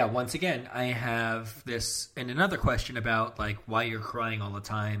 Yeah, once again, I have this and another question about like why you're crying all the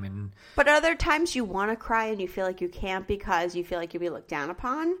time, and But are there times you want to cry and you feel like you can't because you feel like you'll be looked down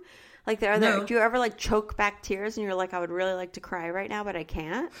upon? Like No. do you ever like choke back tears and you're like, I would really like to cry right now, but I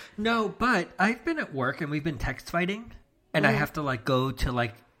can't? no, but I've been at work and we've been text fighting, and I have to like go to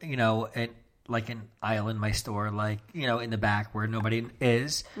like an aisle in my store, like in the back where nobody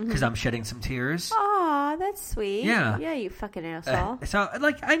is because I'm shedding some tears. Aw, that's sweet. Yeah. Yeah, you fucking asshole. So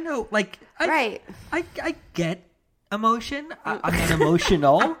like I know, like Right. I get emotion. I'm not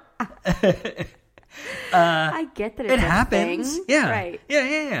emotional. I get that It happens. Thing. Yeah. Right.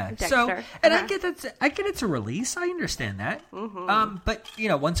 Yeah. Dexter. So, and Uh-huh. I get it's a release. I understand that. But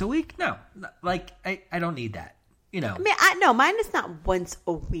once a week, no. Like I don't need that. I mean, mine is not once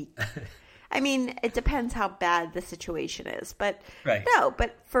a week. I mean, it depends how bad the situation is, but Right. no,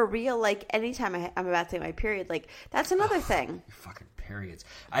 but for real, like anytime I'm about to get my period, like that's another thing. Fucking periods.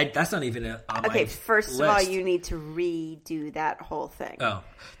 That's not even on Okay, my first of all, list. you need to redo that whole thing. Oh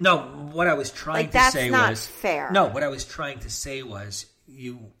no! What I was trying Like, to that's say not was fair. No, what I was trying to say was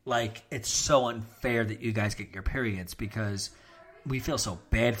it's so unfair that you guys get your periods because we feel so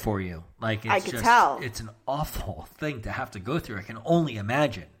bad for you. Like it's I could tell. It's an awful thing to have to go through. I can only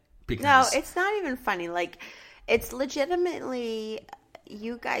imagine. No, Because it's not even funny. Like, it's legitimately,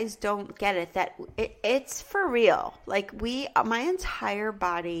 you guys don't get it. That it's for real. Like my entire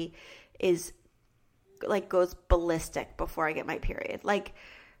body is like goes ballistic before I get my period. Like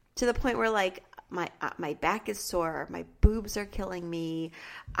to the point where like my back is sore, my boobs are killing me.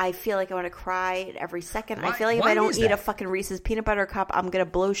 I feel like I want to cry at every second. I feel like if I don't eat a fucking Reese's peanut butter cup, I'm gonna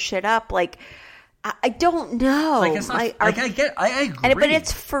blow shit up. Like. I don't know. Like it's not. I agree. But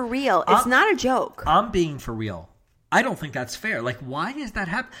it's for real. It's not a joke. I'm being for real. I don't think that's fair. Like, why does that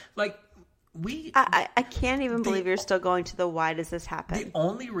happen? Like, I can't even believe you're still going to the why does this happen? The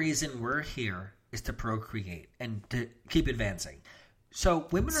only reason we're here is to procreate and to keep advancing. So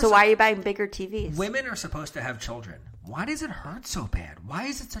women. So why are you buying bigger TVs? Women are supposed to have children. Why does it hurt so bad? Why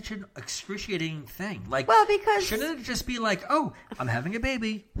is it such an excruciating thing? Like, well, because shouldn't it just be like, oh, I'm having a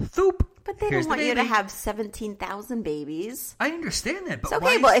baby, thoop. But they don't want you to have 17,000 babies. I understand that, but it's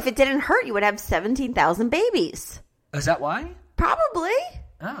okay. Well, if it didn't hurt, you would have 17,000 babies. Is that why? Probably.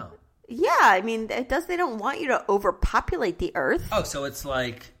 Oh. Yeah, I mean, they don't want you to overpopulate the earth. Oh, so it's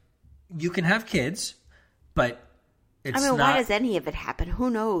like you can have kids, but it's why does any of it happen?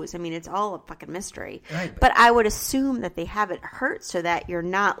 Who knows? I mean, it's all a fucking mystery. Right, but I would assume that they have it hurt so that you're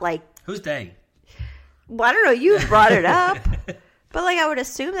not like... Who's they? Well, I don't know. You brought it up. But, like, I would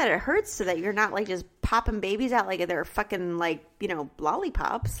assume that it hurts so that you're not, like, just popping babies out like they're fucking, like,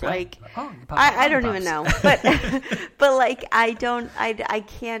 lollipops. Right. Like, I don't even know. But, like, I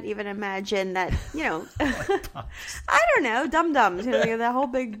can't even imagine that, I don't know, dum-dums. You have that whole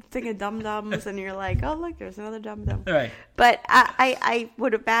big thing of dum-dums, and you're like, oh, look, there's another dum-dum. Right. But I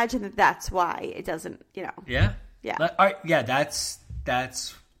would imagine that that's why it doesn't, Yeah? Yeah. All right, yeah, that's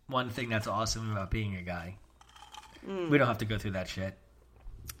one thing that's awesome about being a guy. We don't have to go through that shit.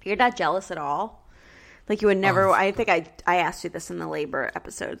 You're not jealous at all? Like you would never... I think I asked you this in the labor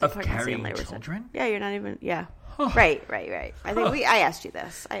episode. Of carrying children? Yeah, you're not even... Yeah. Right. I think I asked you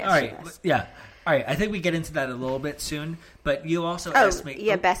this. All right. Yeah. All right. I think we get into that a little bit soon. But you also asked me...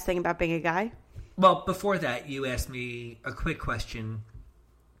 Yeah, best thing about being a guy? Well, before that, you asked me a quick question.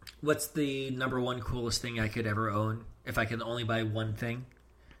 What's the number one coolest thing I could ever own if I could only buy one thing?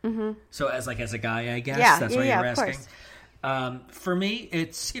 Mm-hmm. So as a guy, I guess that's what you're asking. For me,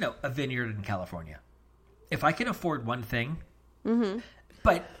 it's a vineyard in California. If I can afford one thing,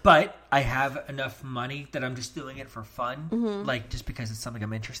 But I have enough money that I'm just doing it for fun, like just because it's something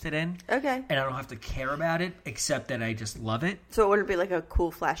I'm interested in. Okay. And I don't have to care about it, except that I just love it. So it wouldn't be like a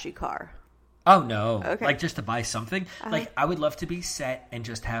cool, flashy car. Oh, no. Okay. Like, just to buy something. Like, I would love to be set and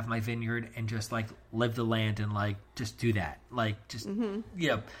just have my vineyard and just, like, live the land and, like, just do that. Like, just, you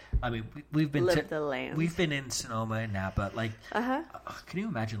know, I mean, we've been... Live the land. We've been in Sonoma and Napa. Like, can you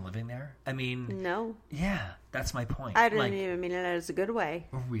imagine living there? I mean... No. Yeah, that's my point. I didn't like, even mean it as a good way.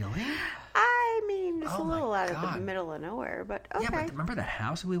 Really? I mean, it's Oh a my little out of God. the middle of nowhere, but okay. Yeah, but remember that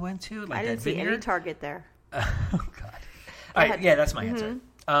house we went to? Like I didn't that see vineyard? any Target there. Oh, God. All right, yeah, that's my answer.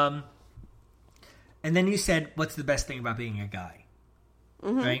 And then you said, what's the best thing about being a guy?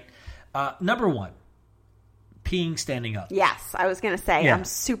 Right? Number one, peeing standing up. Yes, I was going to say, Yeah. I'm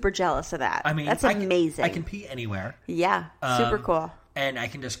super jealous of that. I mean, that's amazing. I can pee anywhere. Yeah, super cool. And I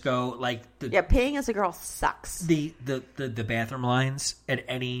can just go, like, Yeah, peeing as a girl sucks. the bathroom lines at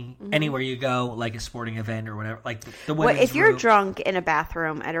anywhere you go, like a sporting event or whatever. Like, the Well, women's if you're room. drunk in a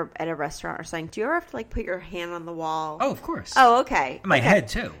bathroom at a restaurant or something, do you ever have to, like, put your hand on the wall? Oh, of course. Oh, okay. My Okay. head,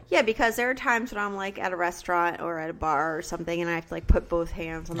 too. Yeah, because there are times when I'm like at a restaurant or at a bar or something, and I have to like put both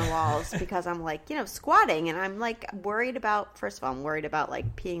hands on the walls because I'm like, squatting, and I'm like worried about. First of all, I'm worried about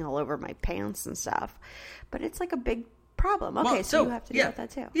like peeing all over my pants and stuff, but it's like a big problem. Okay, Well, so you have to deal with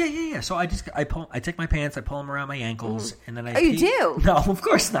that too. Yeah. So I take my pants, I pull them around my ankles, and then I. Oh, you pee. do? No, of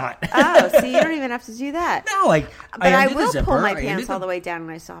course not. Oh, so you don't even have to do that. No, But I undo the will zipper, pull my I undo pants the- all the way down,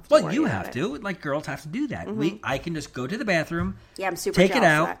 and I still have to. Well, worry you about have it. to. Like, girls have to do that. I can just go to the bathroom. Yeah, I'm super take it jealous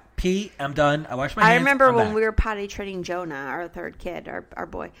of out, that. pee. I'm done. I wash my I hands. remember I'm when back. we were potty training Jonah, our third kid, our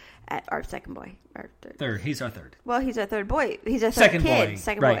boy, our second boy, third. He's our third. Well, he's our third boy. He's our third Second kid. boy.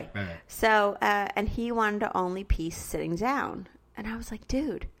 Second Right, boy. right. So, and he wanted to only pee sitting down. And I was like,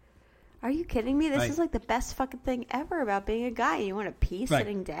 dude, are you kidding me? This Right. is like the best fucking thing ever about being a guy. You want to pee Right.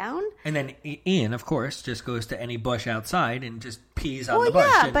 sitting down? And then Ian, of course, just goes to any bush outside and just pees on Well, the bush,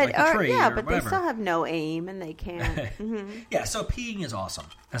 yeah, and, but like a tree or but they whatever. still have no aim and they can't. Yeah, so peeing is awesome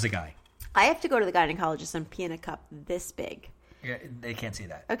as a guy. I have to go to the gynecologist and pee in a cup this big. Yeah, they can't see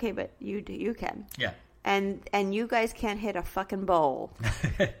that. Okay, but you can. Yeah. And you guys can't hit a fucking bowl.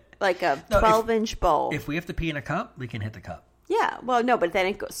 Like a No, 12-inch bowl. If we have to pee in a cup, we can hit the cup. Yeah, well, no, but then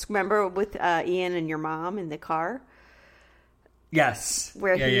it goes. Remember with Ian and your mom in the car, Yes.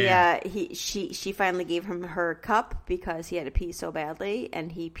 where Yeah. she finally gave him her cup because he had to pee so badly,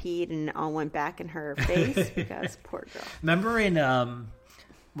 and he peed and it all went back in her face because poor girl. Remember in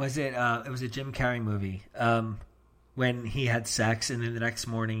was it was a Jim Carrey movie when he had sex and then the next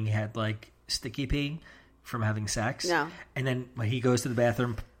morning he had like sticky pee from having sex. No. And then when he goes to the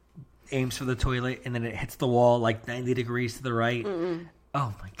bathroom, aims for the toilet, and then it hits the wall like 90 degrees to the right.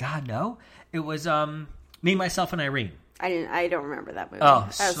 Oh my God, no! It was Me, Myself, and Irene. I don't remember that movie. Oh, That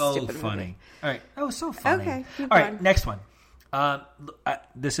was a so stupid funny! movie. All right, that was so funny. Okay, keep all right, going. next one.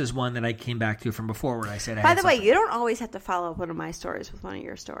 This is one that I came back to from before, where I said, I By had the way, something. you don't always have to follow up one of my stories with one of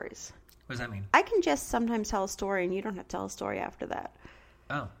your stories. What does that mean? I can just sometimes tell a story, and you don't have to tell a story after that.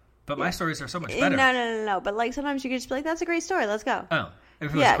 Oh, but my stories are so much No, better. no. But like sometimes you can just be like, "That's a great story. Let's go." Oh,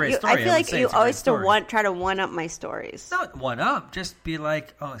 if it was a great story, I feel would like say you it's a always great story. try to one up my stories. Not one up. Just be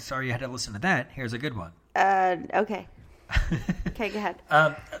like, oh, sorry you had to listen to that. Here's a good one. Okay. Okay, go ahead.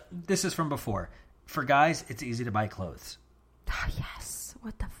 This is from before. For guys, it's easy to buy clothes. Oh, yes.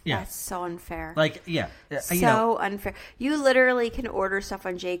 What the? Yeah. That's so unfair. Like, yeah. so you know, unfair. You literally can order stuff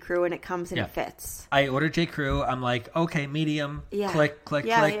on J.Crew and it comes and Yeah. it fits. I ordered J. Crew. I'm like, okay, medium. Yeah. Click.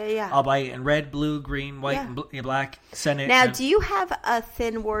 Yeah, yeah. I'll buy it in red, blue, green, white, Yeah. and black. Send it. Now, and- do you have a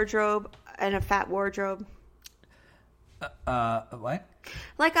thin wardrobe and a fat wardrobe? what?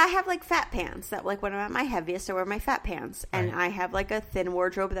 Like I have like fat pants that like when I'm at my heaviest I wear my fat pants, and Right. I have like a thin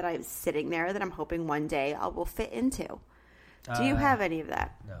wardrobe that I'm sitting there that I'm hoping one day I will fit into. Do you have any of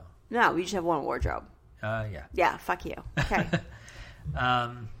that? No. No, we just have one wardrobe. Yeah. Yeah, fuck you. Okay.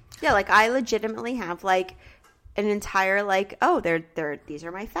 Yeah, like I legitimately have like an entire like, oh, they're these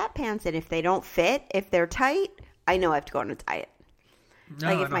are my fat pants, and if they don't fit, if they're tight, I know I have to go on a diet. No,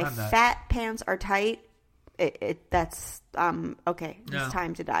 Like I if don't my have that. fat pants are tight, that's okay. No. It's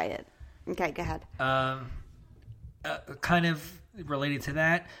time to diet. Okay, go ahead. Kind of related to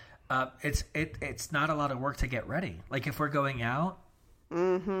that, it's not a lot of work to get ready. Like if we're going out,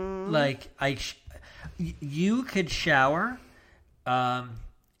 like you could shower,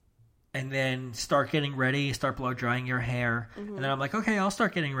 and then start getting ready, start blow drying your hair, and then I'm like, okay, I'll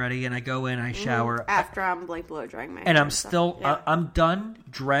start getting ready, and I go in, I shower, After I'm like blow drying my hair and I'm stuff. still Yeah. I'm done,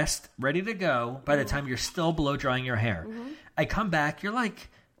 dressed, ready to go. By the time you're still blow drying your hair, I come back, you're like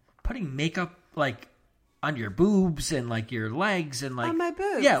putting makeup like on your boobs and like your legs and like On my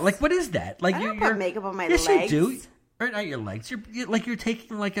boobs? Yeah, like what is that? Like I don't put makeup on my yes, legs. you do. Or not your legs. You're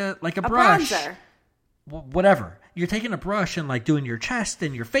taking like a A brush. bronzer. Whatever. You're taking a brush and like doing your chest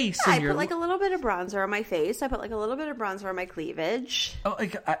and your face Yeah, and I your put like a little bit of bronzer on my face. I put like a little bit of bronzer on my cleavage. Oh,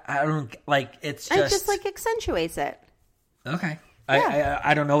 like I don't like it's It just like accentuates it. okay. Yeah.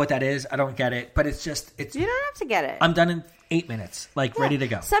 I don't know what that is. I don't get it, but it's You don't have to get it. I'm done in 8 minutes, like ready to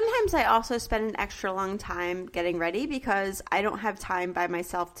go. Sometimes I also spend an extra long time getting ready because I don't have time by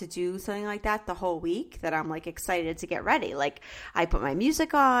myself to do something like that the whole week that I'm like excited to get ready. Like I put my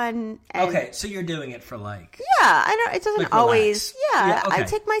music on. And, Okay, so you're doing it for like yeah, I don't. It doesn't like always. relax. Yeah, okay. I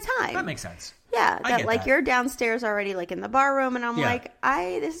take my time. That makes sense. Yeah, I that get like that. you're downstairs already, like in the bar room, and I'm Yeah. like,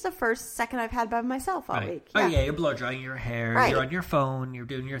 this is the first second I've had by myself all Right. week. Oh yeah, you're blow drying your hair. Right. You're on your phone. You're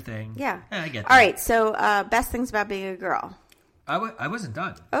doing your thing. Yeah. I get that. All right, so best things about being a girl. I wasn't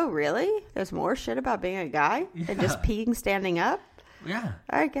done. Oh, really? There's more shit about being a guy than just peeing standing up? Yeah.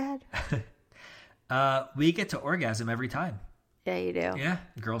 All right, go ahead. We get to orgasm every time. Yeah, you do. Yeah,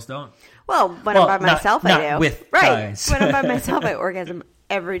 girls don't. Well, when Well, I'm by not- myself, not I do. with right. guys. When I'm by myself, I orgasm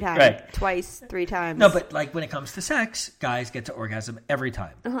every time. Right. Twice, 3 times. No, but like when it comes to sex, guys get to orgasm every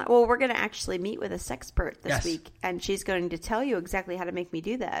time. Well, we're going to actually meet with a sexpert this Yes. week, and she's going to tell you exactly how to make me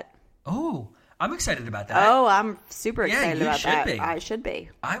do that. Oh, I'm excited about that. Oh, I'm super Yeah, excited you about should that. be. I should be.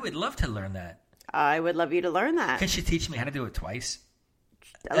 I would love to learn that. I would love you to learn that. Can she teach me how to do it twice?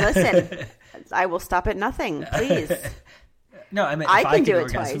 Listen, I will stop at nothing, please. No, I mean I if can do it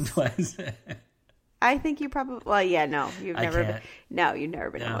orgasm twice. I think you probably. Well, yeah, no, you've I never. can't. You've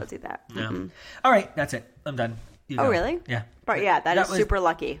never been able to do that. No. All right, that's it. I'm done. You Oh, go. really? Yeah. But yeah, that is was super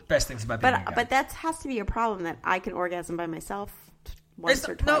lucky. Best things about being a guy. But that has to be a problem that I can orgasm by myself once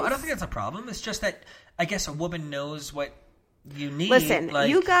or twice. No, I don't think that's a problem. It's just that I guess a woman knows what you need. Listen, like,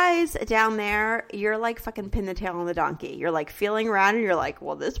 you guys down there, you're like fucking pin the tail on the donkey. You're like feeling around and you're like,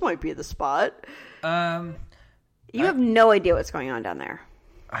 well, this might be the spot. You have no idea what's going on down there.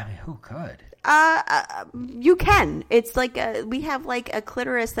 I mean, who could? You can. It's like we have like a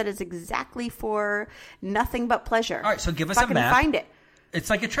clitoris that is exactly for nothing but pleasure. All right, so give us fucking a map. Find it. It's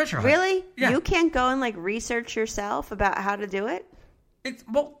like a treasure hunt. Really? Yeah. You can't go and like research yourself about how to do it?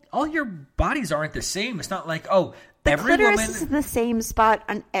 Well, all your bodies aren't the same. It's not like, The every clitoris woman. is in the same spot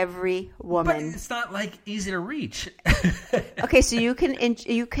on every But woman. it's not like easy to reach. Okay, so you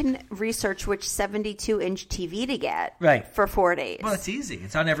can research which 72-inch TV to get Right. for 4 days. Well, it's easy.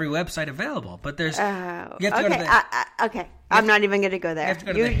 It's on every website available. But there's you have to okay, go to the, okay. I'm not even going to go there. have to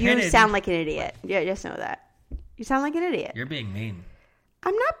go to You the hidden- sound like an idiot. Yeah, just know that. You sound like an idiot. You're being mean.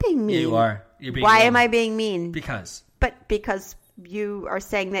 I'm not being mean. You are. You're being Why mean. am I being mean? Because. Because you are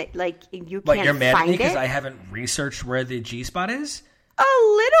saying that like you What, can't you're mad at me find because it. I haven't researched where the G spot is? A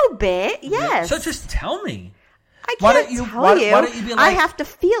little bit, yes. So just tell me. I why can't don't you- tell why- you. why don't you be I like- have to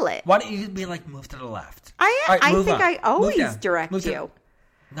feel it. Why don't you be like, move to the left? I All right, I move think up. I Move always down. direct Move to- you.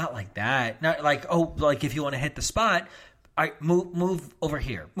 Not like that. Not like, like if you want to hit the spot, all right, move over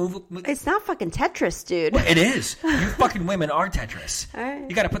here. Move. It's not fucking Tetris, dude. It is. You fucking women are Tetris. All right.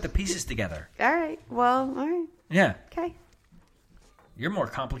 You got to put the pieces together. All right. Well, all right. Yeah. Okay. You're more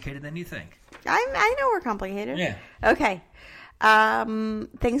complicated than you think. I know we're complicated. Yeah. Okay.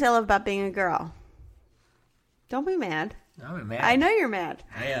 Things I love about being a girl. Don't be mad. I'm mad. I know you're mad.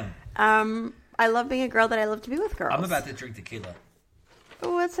 I am. I love being a girl that I love to be with girls. I'm about to drink tequila.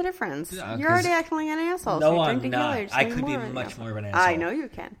 What's the difference? Yeah, You're 'cause- already acting like an asshole. No, so you I'm drink tequila, not. you're just I getting could be more of an much asshole. more of an I asshole. know you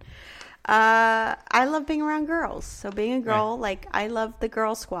can. I love being around girls. So being a girl, like I love the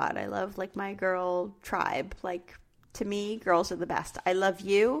girl squad. I love like my girl tribe. Like to me, girls are the best. I love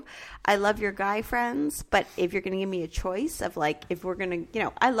you. I love your guy friends. But if you're going to give me a choice of like, if we're going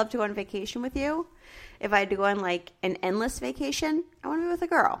to, I love to go on vacation with you. If I had to go on like an endless vacation, I want to be with a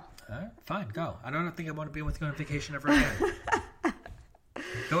girl. All right, fine, go. I don't think I want to be with you on vacation ever again.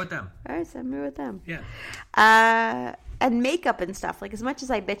 Go with them. All right, send me with them. Yeah. And makeup and stuff. Like as much as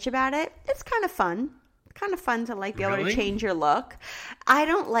I bitch about it, it's kind of fun. Kind of fun to like be able to Really? change your look. I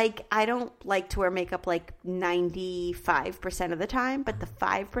don't like to wear makeup like 95% of the time, but the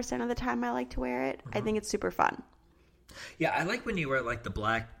 5% of the time I like to wear it, I think it's super fun. Yeah, I like when you wear like the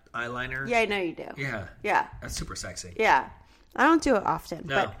black eyeliner. Yeah, I know you do. Yeah. Yeah. That's super sexy. Yeah. I don't do it often,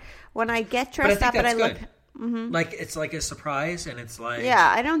 No. but when I get But I dressed think up and I that's look, good. Like it's like a surprise, and it's like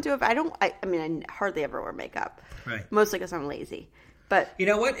yeah, I don't do it. I mean, I hardly ever wear makeup. Right. Mostly because I'm lazy. But You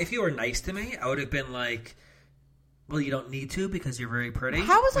know what? If you were nice to me, I would have been like, "Well, you don't need to because you're very pretty."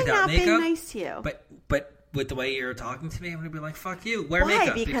 how was I without not being makeup." nice to you? But with the way you're talking to me, I'm going to be like, fuck you. Wear Why?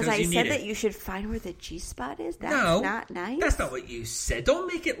 makeup. Because I you said need that it. you should find where the G-spot is? That's No, not nice? That's not what you said. Don't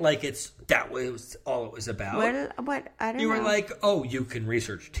make it like that was all it was about. What? I don't know. You were like, oh, you can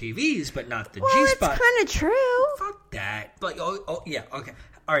research TVs, but not the well, G-spot. it's kind of true. Fuck that. Like, oh, yeah, okay.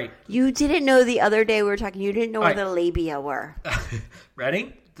 All right. You didn't know the other day we were talking, you didn't know where the labia were.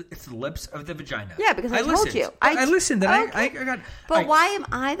 Ready? It's the lips of the vagina. Yeah, because I told listened. you. I listened. And okay. I got. But right. why am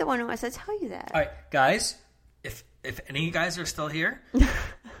I the one who has to tell you that? All right, guys. If any of you guys are still here,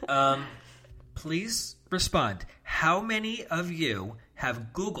 please respond. How many of you have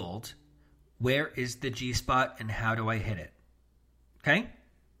Googled where is the G-spot and how do I hit it? Okay?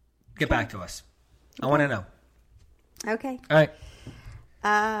 Get back to us. I want to know. Okay. All right.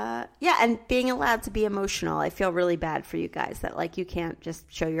 Yeah, and being allowed to be emotional. I feel really bad for you guys that like you can't just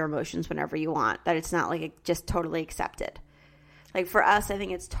show your emotions whenever you want. That it's not like just totally accepted. Like for us, I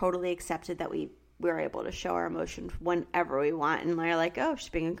think it's totally accepted that we're able to show our emotions whenever we want. And they're like, oh, she's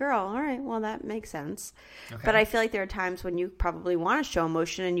being a girl. All right, well, that makes sense. Okay. But I feel like there are times when you probably want to show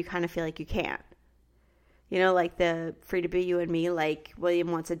emotion and you kind of feel like you can't. You know, like the Free to Be You and Me, like William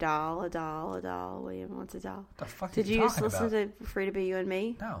wants a doll, William wants a doll. The fuck Did you just listen to Free to Be You and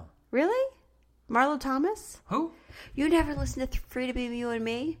Me? No. Really? Marlo Thomas? Who? You never listened to Free to Be You and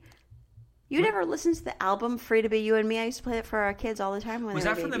Me? You never listened to the album Free to Be You and Me? I used to play it for our kids all the time when Was they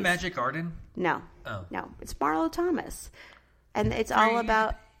were that from babies. the Magic Garden? No. Oh. No. It's Marlo Thomas. And it's all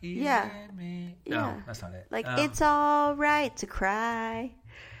about... Yeah. No, that's not it. Like, it's all right to cry.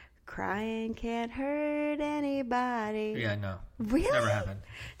 Crying can't hurt anybody. Yeah, no. Really? Never happened.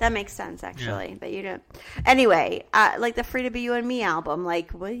 That makes sense, actually. But you don't. Anyway, like the Free to Be You and Me album,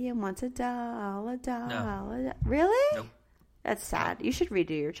 like William wants a doll, a doll. No. Really? Nope. That's sad. You should redo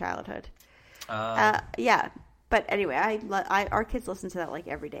your childhood. Yeah. But anyway, our kids listen to that like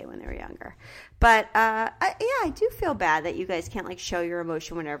every day when they were younger. But I do feel bad that you guys can't like show your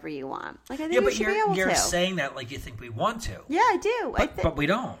emotion whenever you want. Like I think you should be able to. You're saying that like you think we want to. Yeah, I do. But we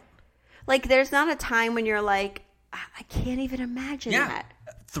don't. Like there's not a time when you're like, I can't even imagine that.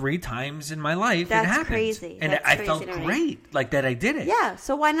 3 times in my life That's it happened. Crazy. And That's I crazy felt great like that I did it. Yeah,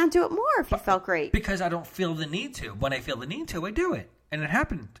 so why not do it more if you felt great? Because I don't feel the need to. When I feel the need to, I do it. And it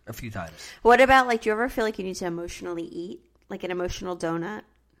happened a few times. What about, like, do you ever feel like you need to emotionally eat? Like an emotional donut?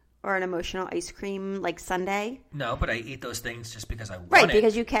 Or an emotional ice cream, like, sundae? No, but I eat those things just because I want it. Right,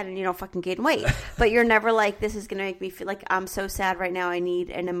 because you can and you don't fucking gain weight. But you're never like, this is going to make me feel like I'm so sad right now. I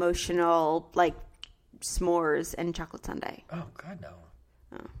need an emotional, like, s'mores and chocolate sundae. Oh, God, no.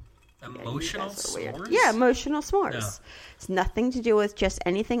 Emotional s'mores? Yeah, emotional s'mores. No. It's nothing to do with just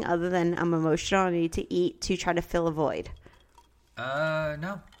anything other than I'm emotional. I need to eat to try to fill a void.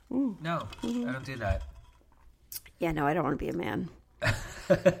 No. No, I don't do that. Yeah, no, I don't want to be a man.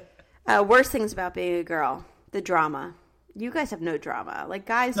 Worst things about being a girl. The drama. You guys have no drama. Like,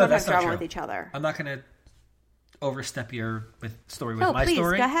 guys don't have drama with each other. I'm not going to overstep your story with my please,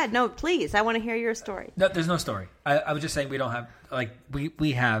 story. Go ahead. No, please. I want to hear your story. No, there's no story. I was just saying we don't have, like,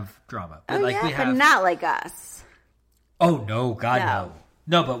 we have drama. Oh, like, yeah, we have, but not like us. Oh, no, God, no.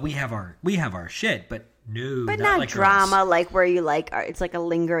 No, but we have our shit, but no, but not like drama, girls. like where you like, it's like a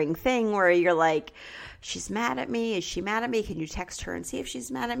lingering thing where you're like, she's mad at me. Is she mad at me? Can you text her and see if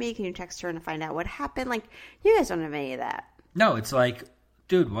she's mad at me? Can you text her and find out what happened? Like, you guys don't have any of that. No, it's like,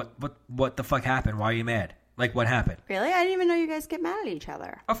 dude, what the fuck happened? Why are you mad? Like, what happened? Really? I didn't even know you guys get mad at each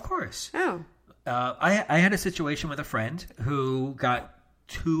other. Of course. Oh. I had a situation with a friend who got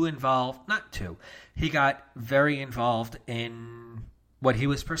too involved. Not too. He got very involved in what he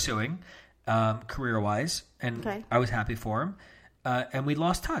was pursuing, career-wise, and I was happy for him. And we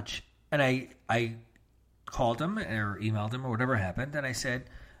lost touch. And I called him or emailed him or whatever happened, and I said,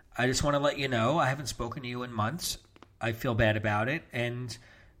 I just want to let you know I haven't spoken to you in months. I feel bad about it, and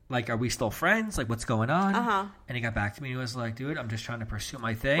like, are we still friends? Like, what's going on? And he got back to me. He was like, dude, I'm just trying to pursue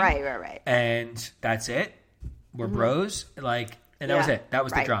my thing. Right. And that's it. We're bros. Like, and that was it. That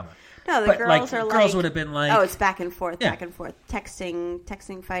was the drama. No, the girls are like... Girls would have been like... Oh, it's back and forth.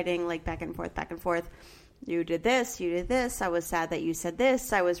 Texting, fighting, like back and forth. You did this. I was sad that you said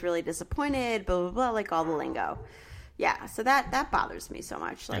this. I was really disappointed, blah, blah, blah, like all the lingo. Yeah, so that bothers me so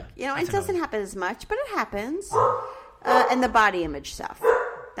much. Like, it doesn't happen as much, but it happens. And the body image stuff.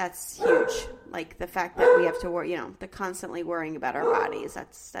 That's huge. Like the fact that we have to worry, the constantly worrying about our bodies.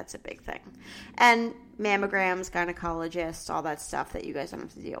 That's a big thing. And mammograms, gynecologists, all that stuff that you guys don't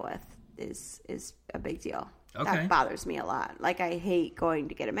have to deal with is a big deal. Okay. That bothers me a lot. Like, I hate going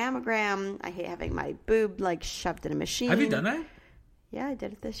to get a mammogram. I hate having my boob like shoved in a machine. Have you done that? Yeah, I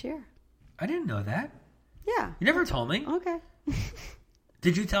did it this year. I didn't know that. Yeah. You never told me. Okay.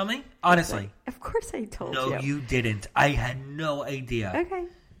 Did you tell me? Honestly. Of course I told you. No, you didn't. I had no idea. Okay.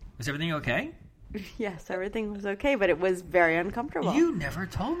 Was everything okay? Yes, everything was okay, but it was very uncomfortable. You never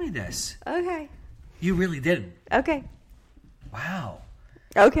told me this. Okay. You really didn't. Okay. Wow.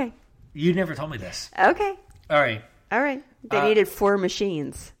 Okay. You never told me this. Okay. All right. All right. They needed 4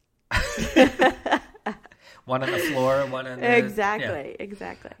 machines. One on the floor, one on the... Exactly. Yeah.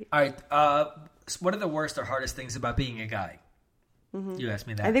 Exactly. All right. What are the worst or hardest things about being a guy? Mm-hmm. You asked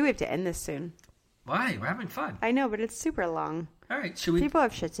me that. I think we have to end this soon. Why? We're having fun. I know, but it's super long. All right. Should we... People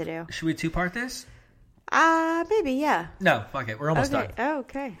have shit to do. Should we two-part this? Maybe, yeah. No. Fuck it. We're almost done. Oh,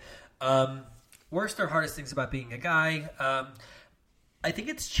 okay. Worst or hardest things about being a guy? I think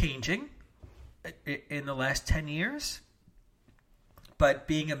it's changing in the last 10 years. But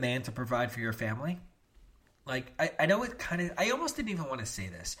being a man to provide for your family... Like, I know it kind of... I almost didn't even want to say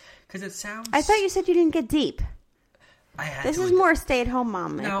this. Because it sounds... I thought you said you didn't get deep. I had this to is more stay-at-home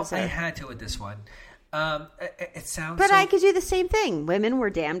mom episode. No, I had to with this one. It sounds But so... I could do the same thing. Women, we're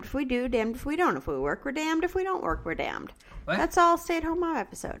damned if we do, damned if we don't. If we work, we're damned. If we don't work, we're damned. What? That's all stay-at-home mom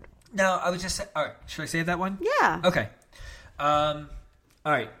episode. No, I was just... All right, should I save that one? Yeah. Okay. All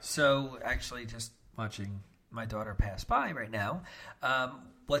right, so actually just watching my daughter pass by right now...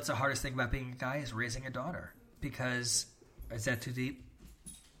 what's the hardest thing about being a guy is raising a daughter. Because, is that too deep?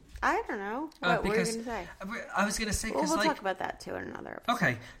 I don't know. What were you going to say? I was going to say... Well, we'll like, talk about that too in another episode.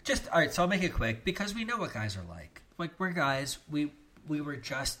 Okay. All right, so I'll make it quick. Because we know what guys are like. Like, we're guys. We were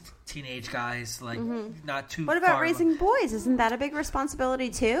just teenage guys. Like, not too What about far raising boys? Isn't that a big responsibility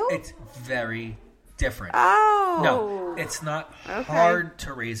too? It's very different. Oh. No, it's not hard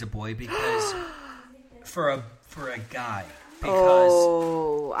to raise a boy because... for a guy...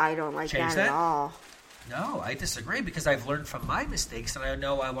 Because I don't like that at all. No, I disagree because I've learned from my mistakes and I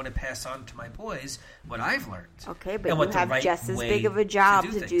know I want to pass on to my boys what I've learned. Okay, but you have just as big of a job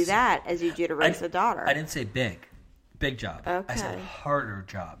to do that as you do to raise a daughter. I didn't say big. Big job. Okay. I said harder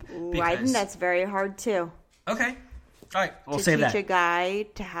job. I think that's very hard too. Okay. All right, we'll to say that. teach a guy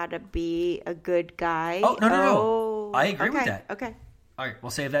to how to be a good guy. Oh, no. I agree with that. Okay. All right, we'll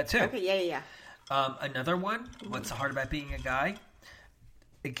save that too. Okay, yeah. Another one, what's hard about being a guy?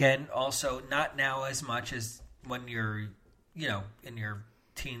 Again, also not now as much as when you're, in your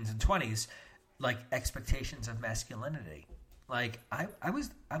teens and 20s, like expectations of masculinity. Like I was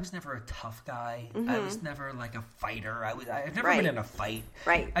never a tough guy. Mm-hmm. I was never like a fighter. I've never been in a fight.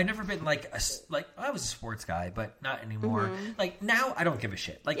 Right. I've never been like I was a sports guy, but not anymore. Mm-hmm. Like now I don't give a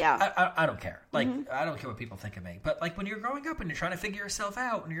shit. Like I don't care. Like I don't care what people think of me. But like when you're growing up and you're trying to figure yourself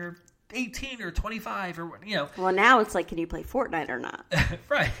out and you're 18 or 25 or Well, now it's like, can you play Fortnite or not?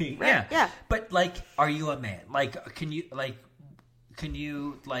 right. Yeah. But like, are you a man? Like, can you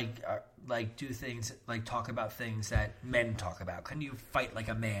do things like talk about things that men talk about? Can you fight like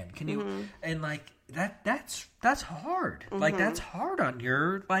a man? Can you and like that's hard. Mm-hmm. Like that's hard on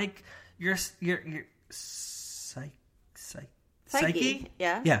your psyche.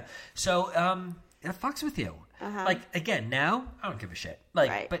 Yeah. So it fucks with you. Uh-huh. Like again, now I don't give a shit.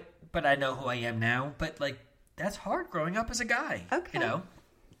 Like, but I know who I am now. But like that's hard growing up as a guy. Okay.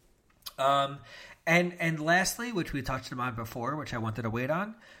 And lastly, which we touched on before, which I wanted to wait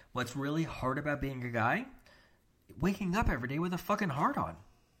on, what's really hard about being a guy? Waking up every day with a fucking heart on.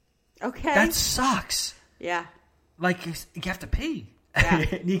 Okay. That sucks. Yeah. Like, you have to pee. Yeah.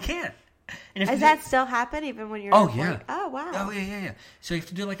 You can't. And does that still happen even when you're... Oh, yeah. Oh, wow. Oh, yeah. So you have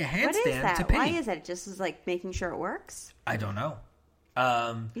to do like a handstand what is that? to pee. Why is that? It just is like making sure it works? I don't know.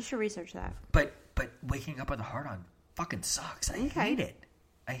 You should research that. But waking up with a heart on fucking sucks. I hate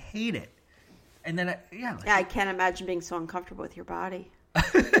it. And then, I can't imagine being so uncomfortable with your body.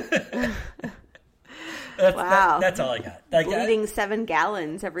 Wow. That's all I got. Like, bleeding 7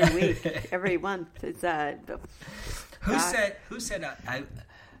 gallons every week, every month. It's Who said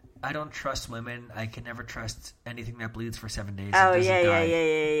I don't trust women. I can never trust anything that bleeds for 7 days. Oh,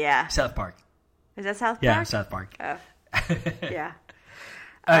 yeah. South Park. Is that South Park? Yeah, South Park. Oh. Yeah.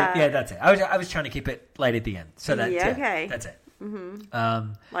 Yeah, that's it. I was trying to keep it light at the end. So that's okay. That's it.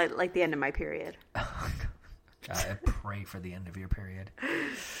 Mm-hmm. Like the end of my period. God, I pray for the end of your period.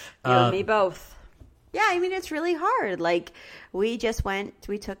 You and me both. Yeah, I mean, it's really hard. Like, we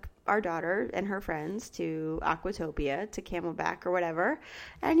took our daughter and her friends to Aquatopia, to Camelback or whatever.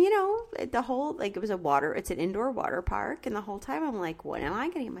 And, the whole, like, it's an indoor water park. And the whole time I'm like, when am I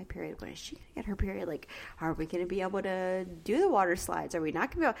going to get my period? When is she going to get her period? Like, are we going to be able to do the water slides? Are we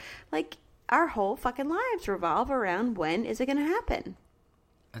not going to be able, like, our whole fucking lives revolve around when is it going to happen?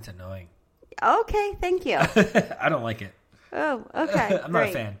 That's annoying. Okay, thank you. I don't like it. Oh, okay. I'm not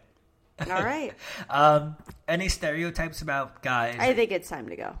a fan. All right. Any stereotypes about guys? I think it's time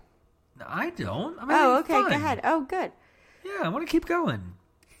to go. No, I don't. Okay. Go ahead. Oh, good. Yeah, I want to keep going.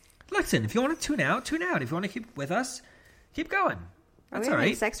 Listen, if you want to tune out, tune out. If you want to keep with us, keep going. That's all right. Are we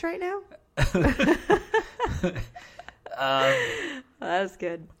having sex right now? That was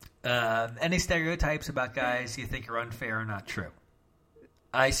good. Any stereotypes about guys you think are unfair or not true?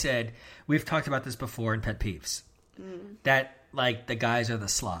 I said, we've talked about this before in Pet Peeves. That, like, the guys are the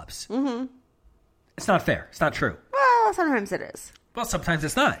slobs. Mm-hmm. It's not fair. It's not true. Well, sometimes it is. Well, sometimes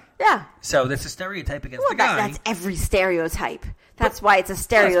it's not. Yeah. So that's a stereotype against the guy. That's every stereotype. That's why it's a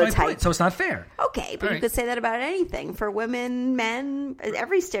stereotype. That's my point. So it's not fair. Okay, but you could say that about anything. For women, men,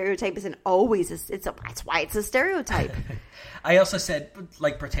 every stereotype isn't always that's why it's a stereotype. I also said,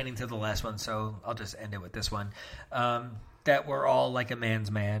 like, pertaining to the last one, so I'll just end it with this one, that we're all like a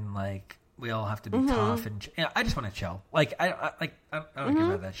man's man, like we all have to be tough, and I just want to chill. Like I don't care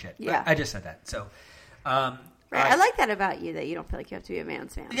about that shit. Yeah, I just said that. So, right. I like that about you, that you don't feel like you have to be a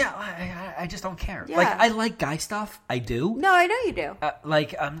man's man. Yeah, I just don't care. Yeah. Like I like guy stuff. I do. No, I know you do.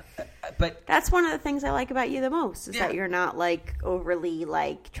 But that's one of the things I like about you the most is that you're not like overly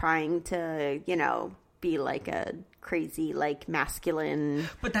like trying to, be like a crazy like masculine.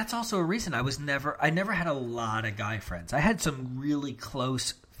 But that's also a reason I never had a lot of guy friends. I had some really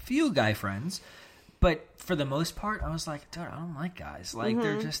close few guy friends, but for the most part I was like, dude, I don't like guys. Like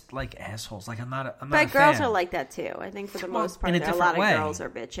they're just like assholes. Like I'm not a But girls are like that too. I think for the most part in a lot way. of girls are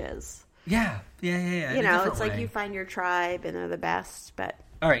bitches. Yeah. It's like you find your tribe and they're the best, but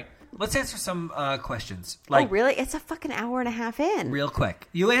all right. Let's answer some questions. Oh, really? It's a fucking hour and a half in. Real quick.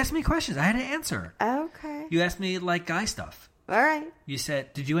 You asked me questions. I had to answer. Okay. You asked me, like, guy stuff. All right. You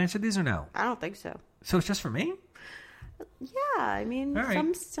said, did you answer these or no? I don't think so. So it's just for me? Yeah. I mean,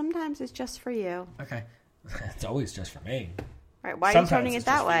 right. sometimes it's just for you. Okay. It's always just for me. All right. Why are you turning it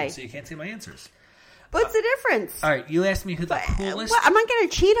that way? So you can't see my answers. What's the difference? All right. You asked me who the coolest... What? Am I going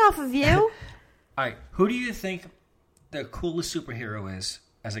to cheat off of you? All right. Who do you think the coolest superhero is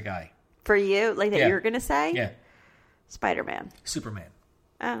as a guy? For you? Like that you're going to say? Yeah. Spider-Man. Superman.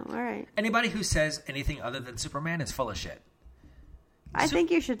 Oh, all right. Anybody who says anything other than Superman is full of shit. I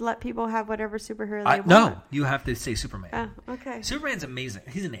think you should let people have whatever superhero they want. No, you have to say Superman. Oh, okay. Superman's amazing.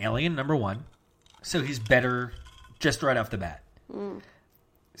 He's an alien, number one. So he's better just right off the bat.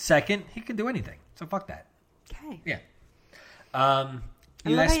 Second, he can do anything. So fuck that. Okay. Yeah. I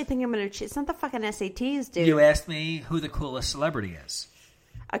love how you think I'm going to cheat. It's not the fucking SATs, dude. You asked me who the coolest celebrity is.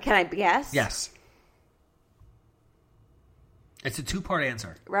 Can I guess? Yes. It's a two-part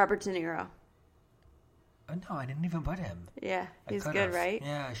answer. Robert De Niro. Oh, no, I didn't even put him. Yeah, he's good, right?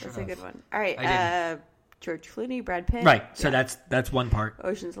 Yeah, I should have. That's a good one. All right, George Clooney, Brad Pitt. Right, so that's one part.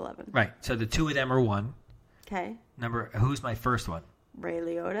 Ocean's 11. Right, so the two of them are one. Okay. Who's my first one? Ray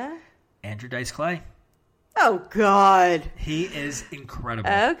Liotta. Andrew Dice Clay. Oh, God. He is incredible.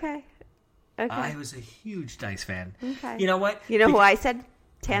 Okay. I was a huge Dice fan. Okay. You know what? You know who I said?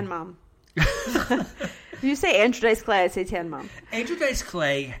 Tan Mom. If you say Andrew Dice Clay, I say Tan Mom. Andrew Dice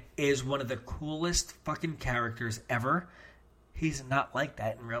Clay is one of the coolest fucking characters ever. He's not like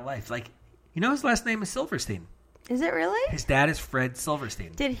that in real life. Like, his last name is Silverstein. Is it really? His dad is Fred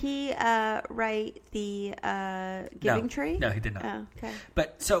Silverstein. Did he write the Giving Tree? No, he did not. Oh, okay.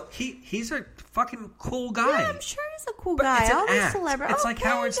 But so he's a fucking cool guy. Yeah, I'm sure he's a cool But guy. it's an All these act. celebrities. It's like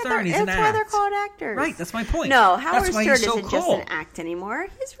Howard Stern. He's an That's why they're act. called actors. Right, that's my point. No, Howard That's why Stern he's so isn't just cool. an act anymore.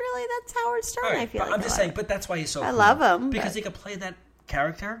 That's Howard Stern, All right, I feel but like. I'm just saying, but that's why he's so cool. I love him. Because he could play that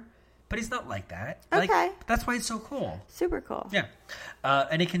character, but he's not like that. Okay. Like, that's why he's so cool. Super cool. Yeah.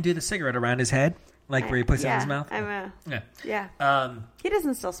 And he can do the cigarette around his head, like where he puts it in his mouth. Yeah. He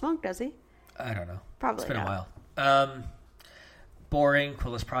doesn't still smoke, does he? I don't know. Probably It's been not. a while. Boring.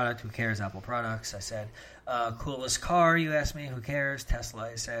 Coolest product. Who cares? Apple products. I said. Coolest car. You asked me. Who cares? Tesla.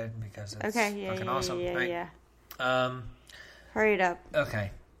 I said because it's fucking awesome. Yeah. Right? Hurry it up.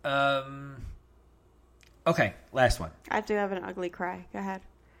 Okay. Okay. Last one. I have to have an ugly cry. Go ahead.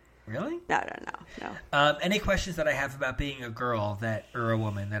 Really? No. Any questions that I have about being a girl or a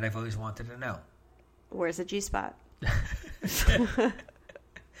woman that I've always wanted to know? Where's the G-spot? All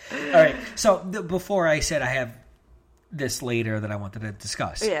right. So before I said I have this later that I wanted to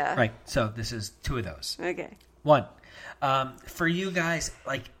discuss. Yeah. Right. So this is two of those. Okay. One, for you guys,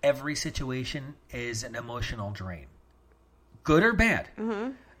 like every situation is an emotional drain, good or bad.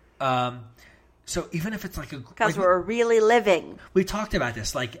 Mm-hmm. So even if it's like because we're really living. We talked about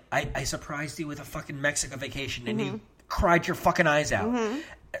this. Like I surprised you with a fucking Mexico vacation, and you cried your fucking eyes out. Mm-hmm.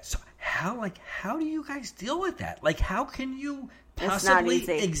 So how do you guys deal with that? Like, how can you possibly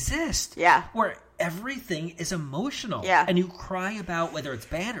exist? Yeah. Where everything is emotional. Yeah. And you cry about whether it's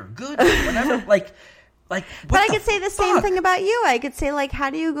bad or good or whatever. like Like, but I could say the same thing about you. I could say, like,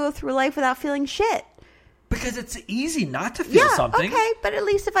 how do you go through life without feeling shit? Because it's easy not to feel something. Okay, but at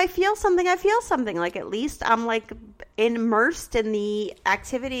least if I feel something, I feel something. Like, at least I'm, like, immersed in the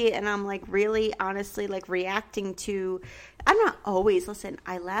activity, and I'm, like, really, honestly, like, reacting to... I'm not always... Listen,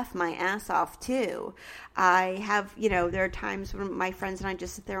 I laugh my ass off, too. I have, there are times when my friends and I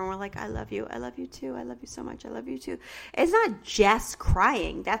just sit there and we're like, I love you too, I love you so much, I love you too. It's not just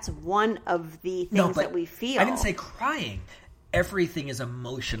crying. That's one of the things that we feel. I didn't say crying. Everything is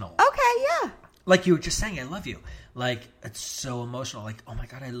emotional. Okay, yeah. Like you were just saying, I love you. Like, it's so emotional. Like, oh my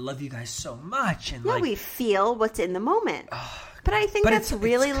God, I love you guys so much. And we feel what's in the moment. But I think that's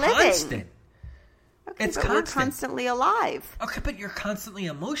really living. Constant. Okay, it's but constant. We're constantly alive. Okay, but you're constantly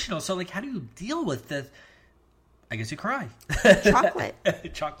emotional. So, like, how do you deal with this? I guess you cry. Chocolate.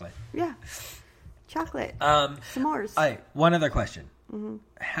 Chocolate. Yeah. Chocolate. S'mores. All right, one other question. Mm-hmm.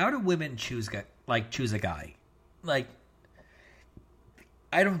 How do women choose a guy? Like,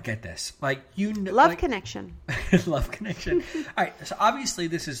 I don't get this. Like, love connection. Love connection. All right, so obviously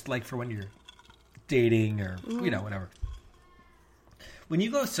this is like for when you're dating or, whatever. When you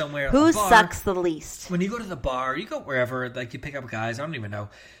go somewhere, who sucks the least? When you go to the bar, you go wherever, like you pick up guys, I don't even know.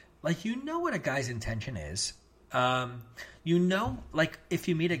 Like, what a guy's intention is. Like if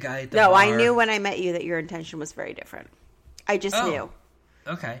you meet a guy at the bar. No, I knew when I met you that your intention was very different. I just knew.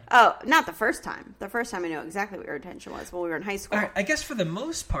 Okay. Oh, not the first time. The first time I knew exactly what your intention was when we were in high school. All right, I guess for the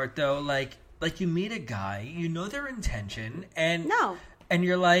most part, though, like you meet a guy, you know their intention, and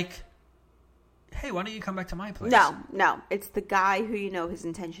you're like, hey, why don't you come back to my place? No, it's the guy who his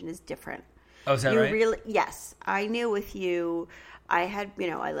intention is different. Oh, is that right? Yes, I knew with you. I had,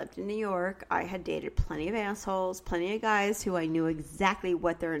 I lived in New York. I had dated plenty of assholes, plenty of guys who I knew exactly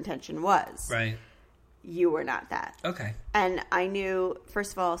what their intention was. Right. You were not that. Okay. And I knew,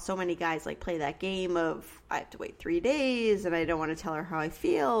 first of all, so many guys like play that game of I have to wait 3 days and I don't want to tell her how I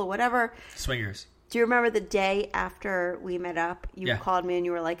feel, whatever. Swingers. Do you remember the day after we met up? You called me and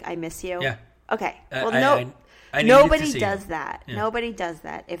you were like, I miss you. Yeah. Okay. Well, I nobody does that. Yeah. Nobody does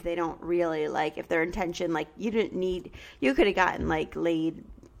that if they don't really if their intention, you could have gotten laid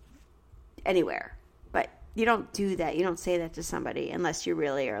anywhere, but you don't do that. You don't say that to somebody unless you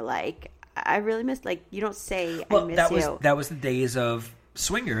really are I really miss, you don't say, I miss you. That was the days of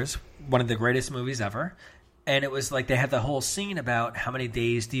Swingers, one of the greatest movies ever. And it was they had the whole scene about how many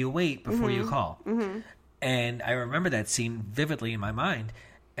days do you wait before you call. Mm-hmm. And I remember that scene vividly in my mind.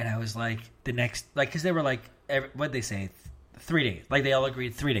 And I was the next, because they were what'd they say? 3 days. They all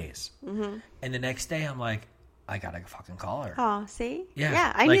agreed 3 days. Mm-hmm. And the next day I'm I gotta fucking call her. Oh, see?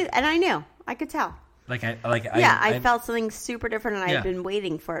 Yeah. I knew, and I knew. I could tell. I felt something super different, and I've been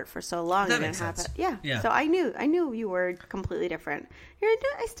waiting for it for so long. That makes sense. Yeah. So I knew you were completely different.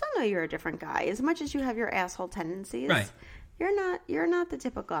 I still know you're a different guy. As much as you have your asshole tendencies, right? You're not the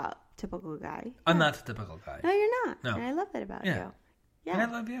typical guy. I'm not the typical guy. No, you're not. No. And I love that about you. Yeah. And I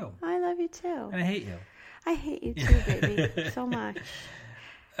love you. I love you too. And I hate you. I hate you too, baby, so much.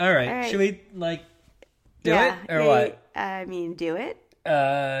 All right. Should we do it or what? I mean, do it.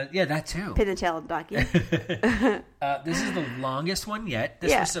 Yeah, that too. Pin the tail of Ducky. This is the longest one yet.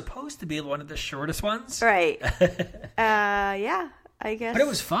 This was supposed to be one of the shortest ones. Right. Yeah, I guess. But it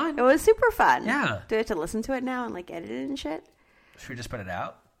was fun. It was super fun. Yeah. Do I have to listen to it now and edit it and shit? Should we just put it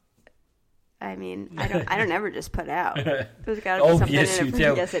out? I mean, I don't ever just put out. There's got to be something yes, in you it.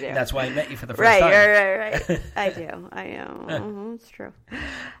 do. Yes, I do. That's why I met you for the first time. Right. I do. I know. Mm-hmm, it's true.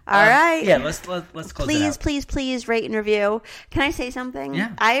 All right. Yeah, let's close it out. Please rate and review. Can I say something?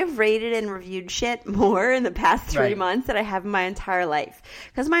 Yeah. I have rated and reviewed shit more in the past 3 months than I have in my entire life.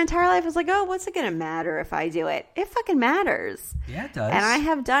 Because my entire life was what's it going to matter if I do it? It fucking matters. Yeah, it does. And I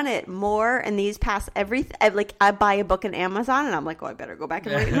have done it more in these past I buy a book on Amazon and I'm like, I better go back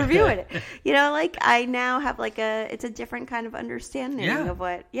and rate and review it. I now have it's a different kind of understanding of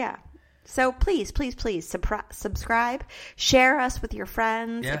what, So please subscribe, share us with your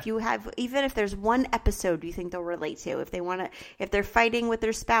friends. Yeah. If you have, even if there's one episode you think they'll relate to, if they're fighting with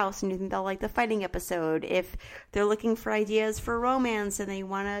their spouse and you think they'll like the fighting episode, if they're looking for ideas for romance and they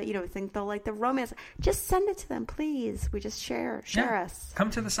want to, think they'll like the romance, just send it to them, please. We just share us.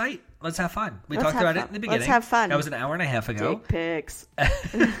 Come to the site. Let's have fun. Let's talked about it in the beginning. Let's have fun. That was an hour and a half ago. Dick pics.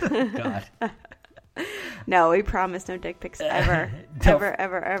 God. No, we promise no dick pics ever.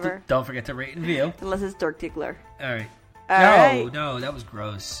 Ever. Don't forget to rate and review. Unless it's Dork Tickler. All right. Right. No, that was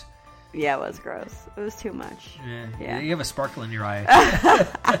gross. Yeah, it was gross. It was too much. Yeah. You have a sparkle in your eye.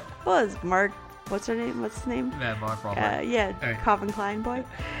 What was Mark? What's her name? What's his name? Yeah, Mark Wahlberg. Calvin Klein boy.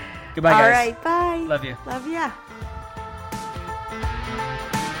 Goodbye, guys. All right, bye. Love you. Love ya.